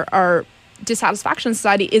of our dissatisfaction in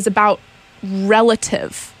society is about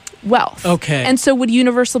relative wealth. Okay. And so would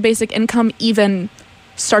universal basic income even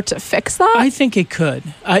start to fix that? I think it could.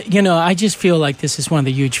 I just feel like this is one of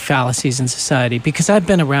the huge fallacies in society because I've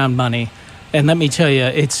been around money, and let me tell you,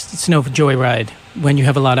 it's no joyride when you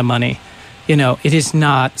have a lot of money. It is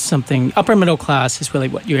not something, upper middle class is really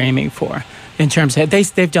what you're aiming for in terms of,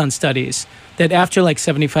 they've done studies that after like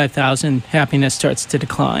 75,000, happiness starts to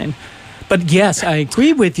decline. But yes, I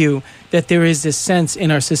agree with you that there is this sense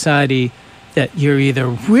in our society that you're either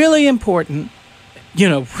really important,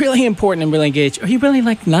 really important and really engaged, or you really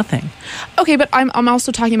like nothing. Okay, but I'm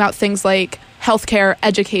also talking about things like healthcare,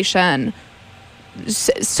 education,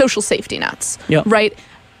 social safety nets, right?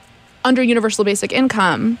 Under universal basic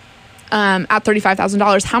income, at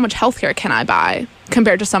 $35,000, how much healthcare can I buy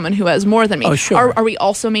compared to someone who has more than me? Oh, sure. Are we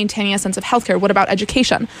also maintaining a sense of healthcare? What about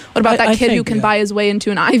education? What about that kid who can buy his way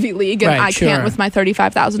into an Ivy League and I can't with my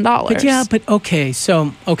 $35,000? But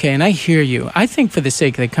okay, and I hear you. I think for the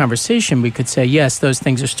sake of the conversation, we could say, yes, those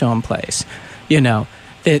things are still in place.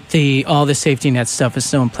 That all the safety net stuff is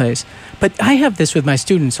still in place. But I have this with my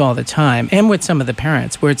students all the time and with some of the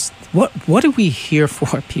parents where it's, what are we here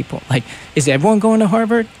for, people? Like, is everyone going to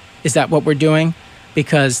Harvard? Is that what we're doing?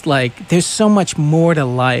 Because, like, there's so much more to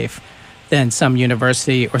life than some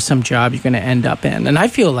university or some job you're going to end up in. And I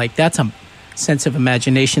feel like that's a sense of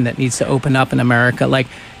imagination that needs to open up in America. Like,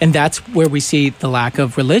 and that's where we see the lack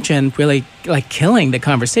of religion really, like, killing the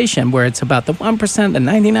conversation, where it's about the 1%, the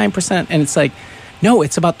 99%. And it's like, no,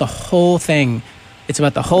 it's about the whole thing. It's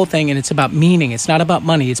about the whole thing, and it's about meaning. It's not about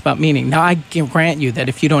money. It's about meaning. Now, I grant you that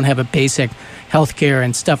if you don't have a basic health care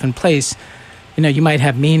and stuff in place, you might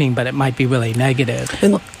have meaning, but it might be really negative.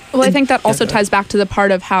 Well, I think that also ties back to the part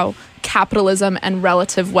of how capitalism and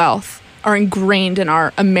relative wealth are ingrained in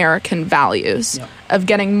our American values of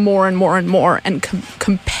getting more and more and more and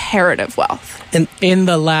comparative wealth. And in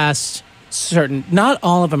the last not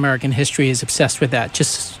all of American history is obsessed with that,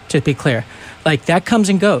 just to be clear. Like, that comes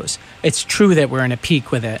and goes. It's true that we're in a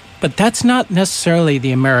peak with it, but that's not necessarily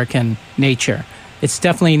the American nature. It's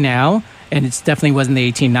definitely now. And it definitely was in the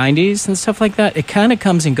 1890s and stuff like that. It kind of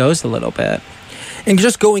comes and goes a little bit. And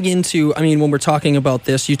just going into, when we're talking about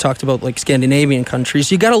this, you talked about like Scandinavian countries,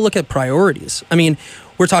 you got to look at priorities.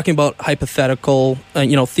 We're talking about hypothetical,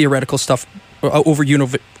 theoretical stuff over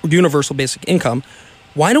universal basic income.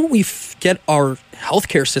 Why don't we get our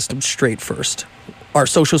healthcare system straight first? Our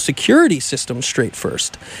social security system straight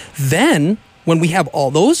first? Then when we have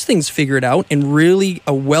all those things figured out and really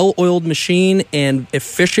a well-oiled machine and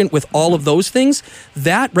efficient with all of those things,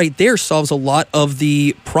 that right there solves a lot of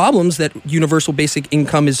the problems that universal basic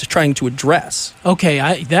income is trying to address.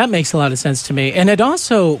 Okay, that makes a lot of sense to me. And it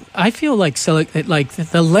also, I feel like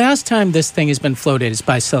the last time this thing has been floated is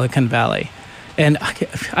by Silicon Valley. And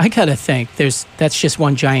I got to think that's just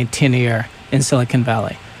one giant tin ear in Silicon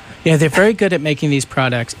Valley. Yeah, they're very good at making these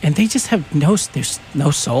products, and they just have there's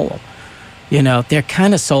no soul. You know, they're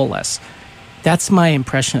kind of soulless. That's my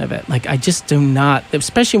impression of it. Like, I just do not,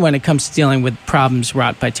 especially when it comes to dealing with problems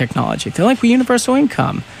wrought by technology. They're like universal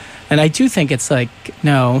income. And I do think it's like,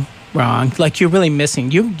 no, wrong. Like, you're really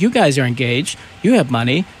missing. You guys are engaged. You have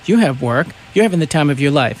money. You have work. You're having the time of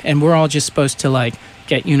your life. And we're all just supposed to, like,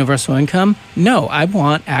 get universal income? No, I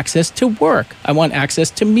want access to work. I want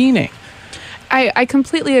access to meaning. I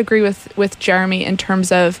completely agree with Jeremy in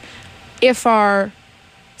terms of if our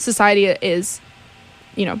society is,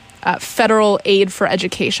 federal aid for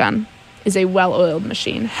education is a well-oiled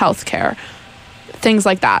machine, healthcare, things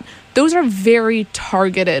like that. Those are very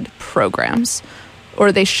targeted programs,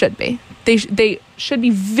 or they should be. They should be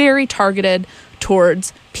very targeted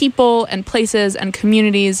towards people and places and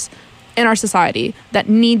communities in our society that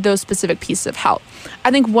need those specific pieces of help.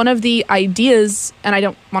 I think one of the ideas, and I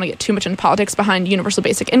don't want to get too much into politics behind universal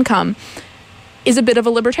basic income, is a bit of a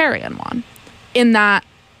libertarian one, in that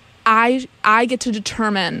I get to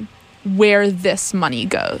determine where this money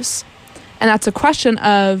goes. And that's a question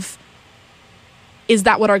of, is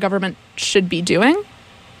that what our government should be doing?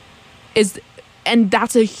 And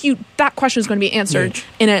that question is going to be answered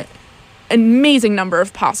in an amazing number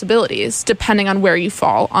of possibilities, depending on where you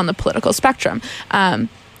fall on the political spectrum.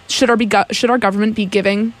 Should our government be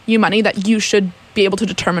giving you money that you should be able to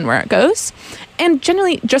determine where it goes? And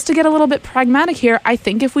generally, just to get a little bit pragmatic here, I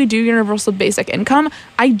think if we do universal basic income,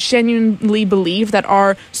 I genuinely believe that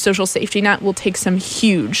our social safety net will take some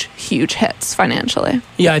huge, huge hits financially.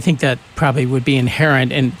 Yeah, I think that probably would be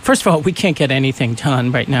inherent. And first of all, we can't get anything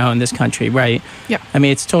done right now in this country, right? Yeah. I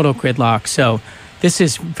mean, it's total gridlock. So this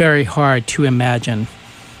is very hard to imagine,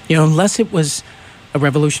 unless it was a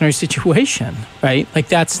revolutionary situation, right? Like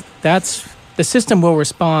that's the system will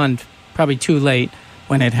respond probably too late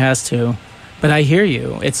when it has to. But I hear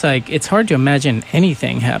you. It's like, it's hard to imagine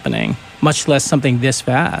anything happening, much less something this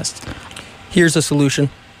fast. Here's a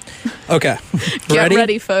solution. Okay. Get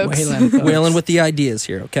ready, folks. Wailing with the ideas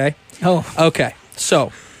here, okay? Oh. Okay.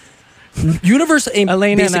 So, universal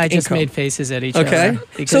Elena basic and I just income. made faces at each Okay.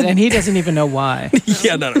 other. And he doesn't even know why.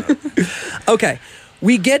 Yeah, no. Okay.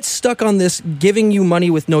 We get stuck on this giving you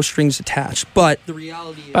money with no strings attached, but the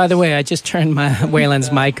reality is... By the way, I just turned my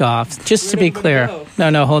Waylon's mic off, just to be clear.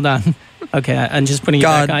 No, hold on. Okay, I'm just putting you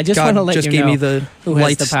back on. I just want to let you know God just gave me the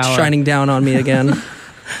lights shining down on me again.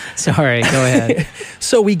 Sorry, go ahead.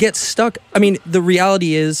 So we get stuck. I mean, the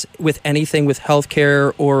reality is with anything, with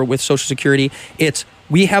healthcare or with Social Security, it's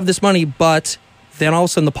we have this money, but then all of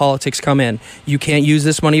a sudden the politics come in. You can't use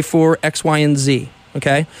this money for X, Y, and Z.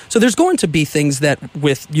 Okay, so there's going to be things that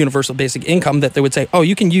with universal basic income that they would say, oh,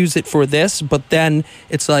 you can use it for this, but then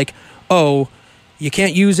it's like, oh, you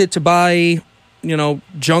can't use it to buy,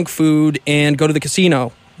 junk food and go to the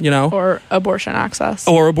casino, Or abortion access.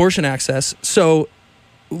 So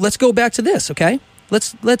let's go back to this, okay?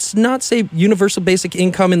 Let's not say universal basic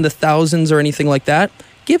income in the thousands or anything like that.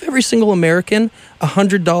 Give every single American a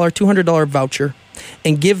 $100, $200 voucher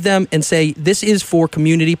and give them and say, this is for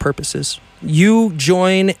community purposes. You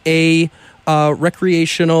join a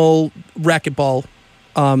recreational racquetball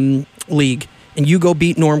league and you go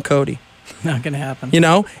beat Norm Cody. Not going to happen.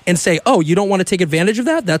 And say, oh, you don't want to take advantage of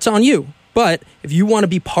that? That's on you. But if you want to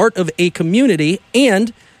be part of a community,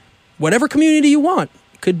 and whatever community you want,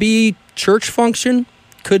 could be church function,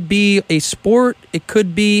 could be a sport, it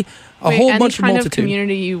could be a whole bunch of multitude. Any kind of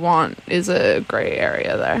community you want is a gray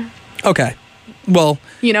area there. Okay. Well,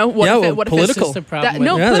 what political. If it's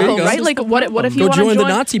political, right? Like, what if you want to join the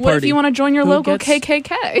Nazi Party? What if you want to join your local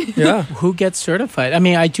KKK? Yeah. Who gets certified? I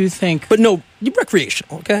mean, I do think, but no,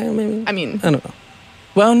 recreational. Okay. I mean, I don't know.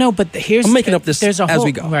 Well, no, but I'm making up this as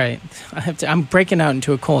we go. Right. I'm breaking out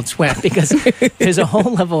into a cold sweat because there's a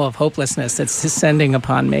whole level of hopelessness that's descending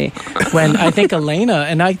upon me when I think Elena,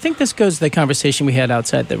 and I think this goes to the conversation we had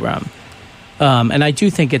outside the room. And I do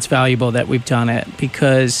think it's valuable that we've done it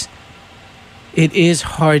because it is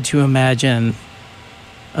hard to imagine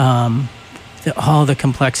all the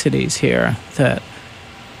complexities here.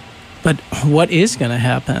 But what is going to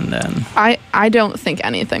happen then? I don't think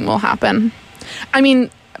anything will happen. I mean,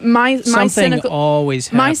 my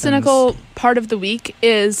cynical part of the week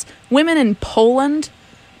is women in Poland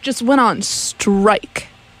just went on strike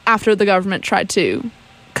after the government tried to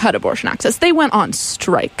cut abortion access. They went on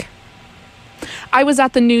strike. I was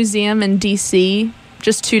at the Newseum in D.C.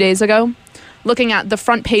 just 2 days ago, looking at the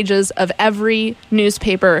front pages of every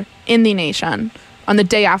newspaper in the nation on the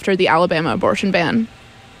day after the Alabama abortion ban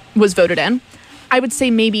was voted in. I would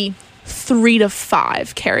say maybe 3 to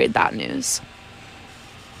 5 carried that news.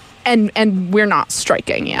 And we're not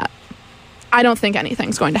striking yet. I don't think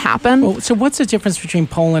anything's going to happen. Well, so what's the difference between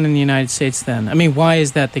Poland and the United States then? I mean, why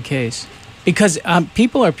is that the case? Because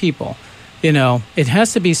people are people. You know, it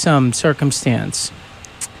has to be some circumstance,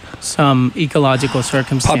 some ecological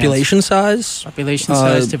circumstance. Population size,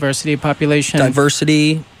 diversity of population.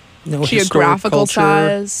 Diversity, geographical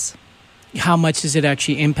size. How much does it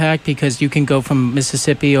actually impact? Because you can go from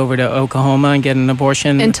Mississippi over to Oklahoma and get an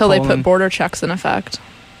abortion. Until they put border checks in effect.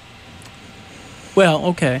 Well,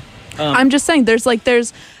 okay. I'm just saying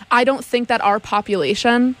I don't think that our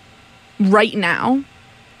population right now,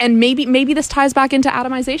 and maybe this ties back into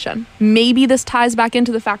atomization. Maybe this ties back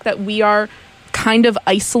into the fact that we are kind of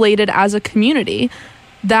isolated as a community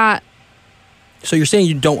that... So you're saying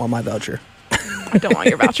you don't want my voucher? I don't want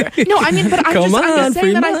your voucher. No, I mean, but I'm just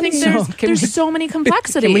saying that I think there's so many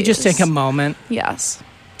complexities. Can we just take a moment? Yes.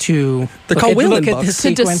 To They're called Whalen bucks. bucks.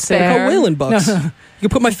 To despair. They're called Whalen bucks. No. You can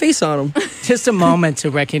put my face on them. Just a moment to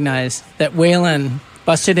recognize that Whalen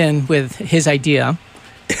busted in with his idea,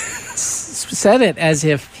 said it as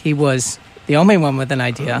if he was the only one with an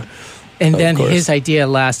idea, and then his idea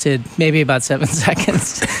lasted maybe about 7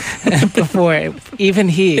 seconds before even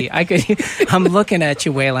I'm looking at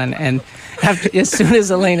you, Whalen, and as soon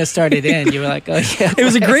as Elena started in, you were like, oh, yeah. It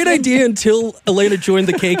was a great idea until Elena joined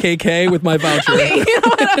the KKK with my voucher. Okay, you know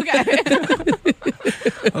what? Okay.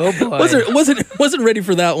 Oh, boy. Wasn't ready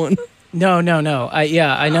for that one. No.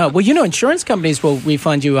 I know. Well, you know, insurance companies will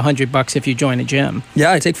refund you $100 if you join a gym.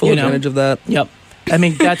 Yeah, I take full advantage of that. Yep. I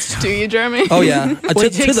mean, that's... Do you, Jeremy? Oh, yeah. To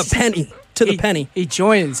the penny. To the penny. He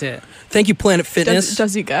joins it. Thank you, Planet Fitness.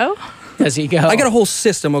 Does he go? Does he go? I got a whole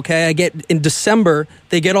system, okay? I get, in December,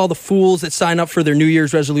 they get all the fools that sign up for their New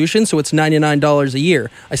Year's resolution, so it's $99 a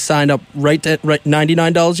year. I signed up right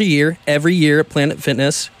 $99 a year, every year at Planet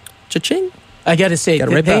Fitness. Cha-ching. I got to say,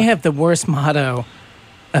 they have the worst motto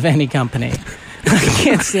of any company. I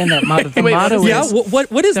can't stand that motto. The motto is... Yeah,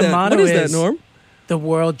 what is that? What is that, Norm? The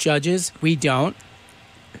world judges, we don't.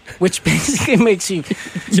 Which basically makes you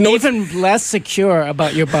even less secure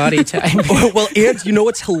about your body type. Well, and you know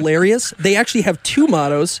what's hilarious? They actually have 2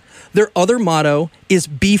 mottos. Their other motto is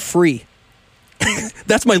be free.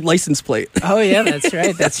 That's my license plate. Oh, yeah, that's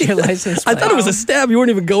right. That's your license plate. I thought it was a stab. You weren't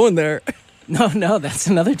even going there. No, that's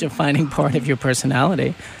another defining part of your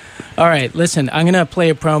personality. All right, listen, I'm going to play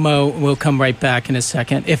a promo. We'll come right back in a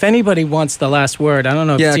second. If anybody wants the last word, I don't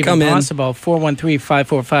know if it's even possible,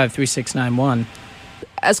 413-545-3691.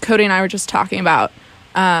 As Cody and I were just talking about,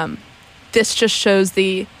 this just shows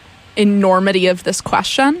the enormity of this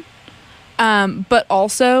question. But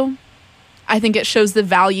also, I think it shows the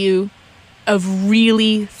value of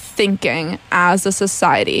really thinking as a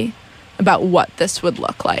society about what this would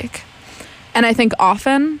look like. And I think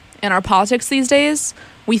often in our politics these days,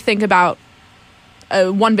 we think about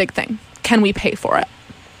one big thing. Can we pay for it?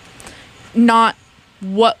 Not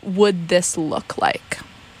what would this look like?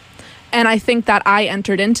 And I think that I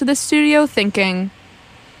entered into this studio thinking,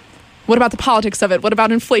 what about the politics of it? What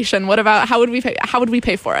about inflation? What about how would we pay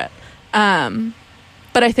for it?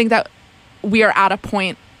 But I think that we are at a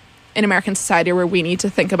point in American society where we need to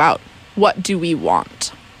think about what do we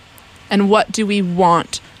want? And what do we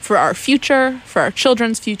want for our future, for our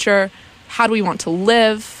children's future? How do we want to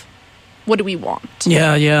live? What do we want?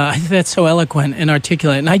 Yeah. I think that's so eloquent and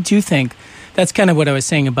articulate. And I do think that's kind of what I was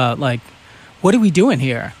saying about, like, what are we doing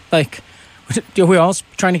here? Like, are we all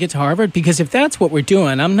trying to get to Harvard? Because if that's what we're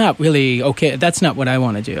doing, I'm not really okay. That's not what I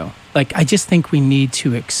want to do. Like, I just think we need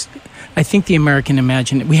to, I think the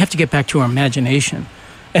American we have to get back to our imagination.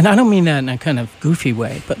 And I don't mean that in a kind of goofy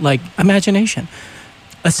way, but like imagination.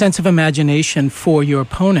 A sense of imagination for your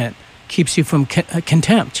opponent keeps you from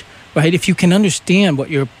contempt, right? If you can understand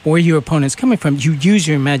where your opponent's coming from, you use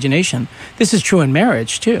your imagination. This is true in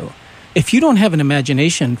marriage, too. If you don't have an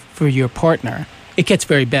imagination for your partner, it gets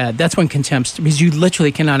very bad. That's when contempt, because you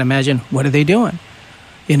literally cannot imagine, what are they doing?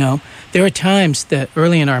 You know, there are times that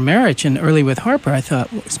early in our marriage and early with Harper, I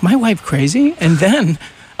thought, is my wife crazy? And then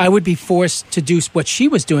I would be forced to do what she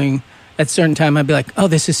was doing at a certain time. I'd be like, oh,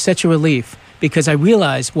 this is such a relief, because I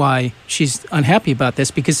realize why she's unhappy about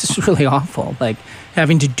this, because this is really awful, like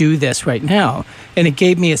having to do this right now. And it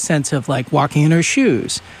gave me a sense of like walking in her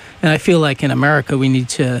shoes. And I feel like in America, we need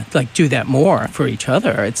to like do that more for each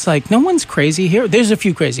other. It's like, no one's crazy here. There's a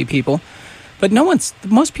few crazy people, But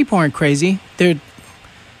most people aren't crazy. They're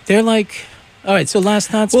like, all right, so last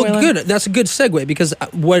thoughts, Well, Waylon? good. That's a good segue because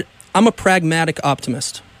I'm a pragmatic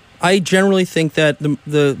optimist. I generally think that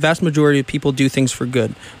the vast majority of people do things for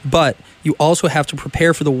good, but you also have to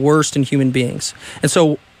prepare for the worst in human beings. And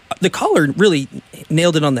so the caller really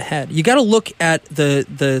nailed it on the head. You got to look at the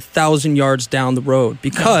 1,000 yards down the road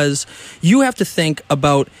because you have to think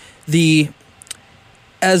about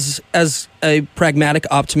as a pragmatic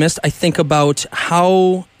optimist, I think about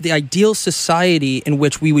how the ideal society in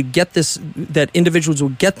which we would get this, that individuals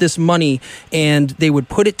would get this money and they would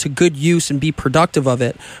put it to good use and be productive of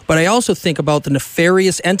it. But I also think about the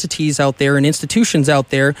nefarious entities out there and institutions out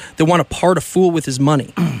there that want to part a fool with his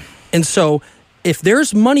money. And so if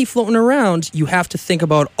there's money floating around, you have to think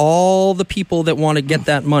about all the people that want to get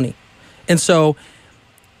that money. And so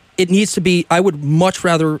it needs to be, I would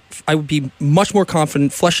be much more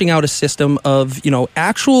confident fleshing out a system of,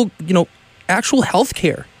 actual health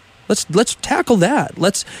care. Let's tackle that.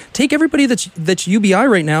 Let's take everybody that's UBI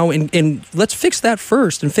right now and let's fix that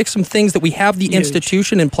first and fix some things that we have the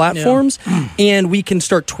institution and platforms and we can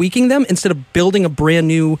start tweaking them instead of building a brand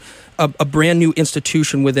new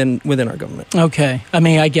institution within our government. Okay. I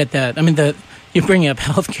mean, I get that. I mean, you bring up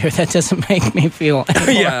healthcare, that doesn't make me feel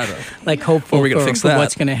like hopeful for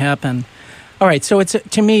what's going to happen. All right, so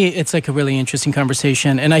to me, it's like a really interesting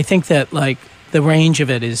conversation, and I think that like the range of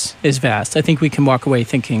it is vast. I think we can walk away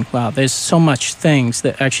thinking, wow, there's so much things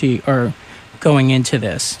that actually are going into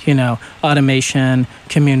this. Automation,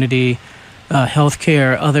 community,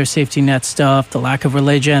 healthcare, other safety net stuff, the lack of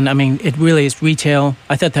religion. I mean, it really is retail.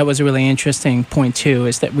 I thought that was a really interesting point too,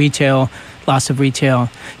 is that loss of retail.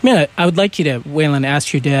 I mean, I would like you to, Waylon,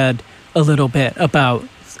 ask your dad a little bit about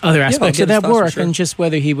other aspects of that work and just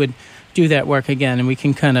whether he would do that work again, and we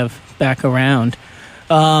can kind of back around.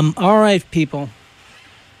 All right, people.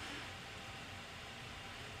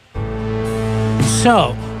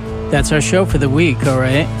 So, that's our show for the week, all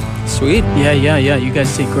right? Sweet. Yeah. You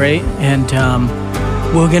guys did great. And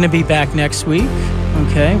we're going to be back next week,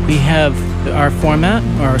 okay? We have our format,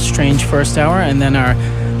 our strange first hour, and then our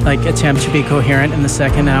attempt to be coherent in the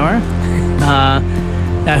second hour.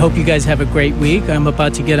 I hope you guys have a great week. I'm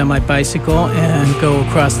about to get on my bicycle and go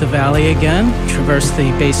across the valley again, traverse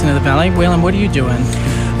the basin of the valley. Waylon, what are you doing?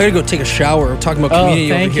 I gotta go take a shower. I'm talking about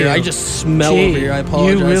community over here. I just smell over here. I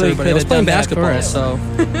apologize. You really could have done basketball first. So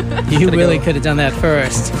you really could have done that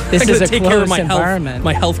first. This is a take close care of my environment.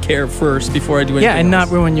 My health care first before I do anything. Yeah, and else.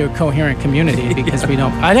 not ruin your coherent community because we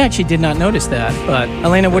don't. I actually did not notice that. But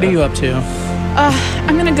Elena, what are you up to?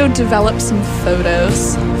 I'm going to go develop some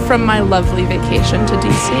photos from my lovely vacation to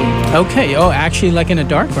DC. Okay. Oh, actually, like in a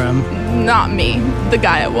dark room. Not me, the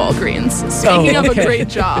guy at Walgreens. Speaking of a great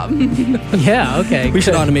job. Yeah, okay. We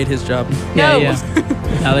should automate his job. No. Yeah.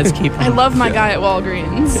 Now let's keep him. I love my guy at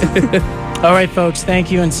Walgreens. All right, folks. Thank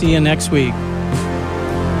you and see you next week.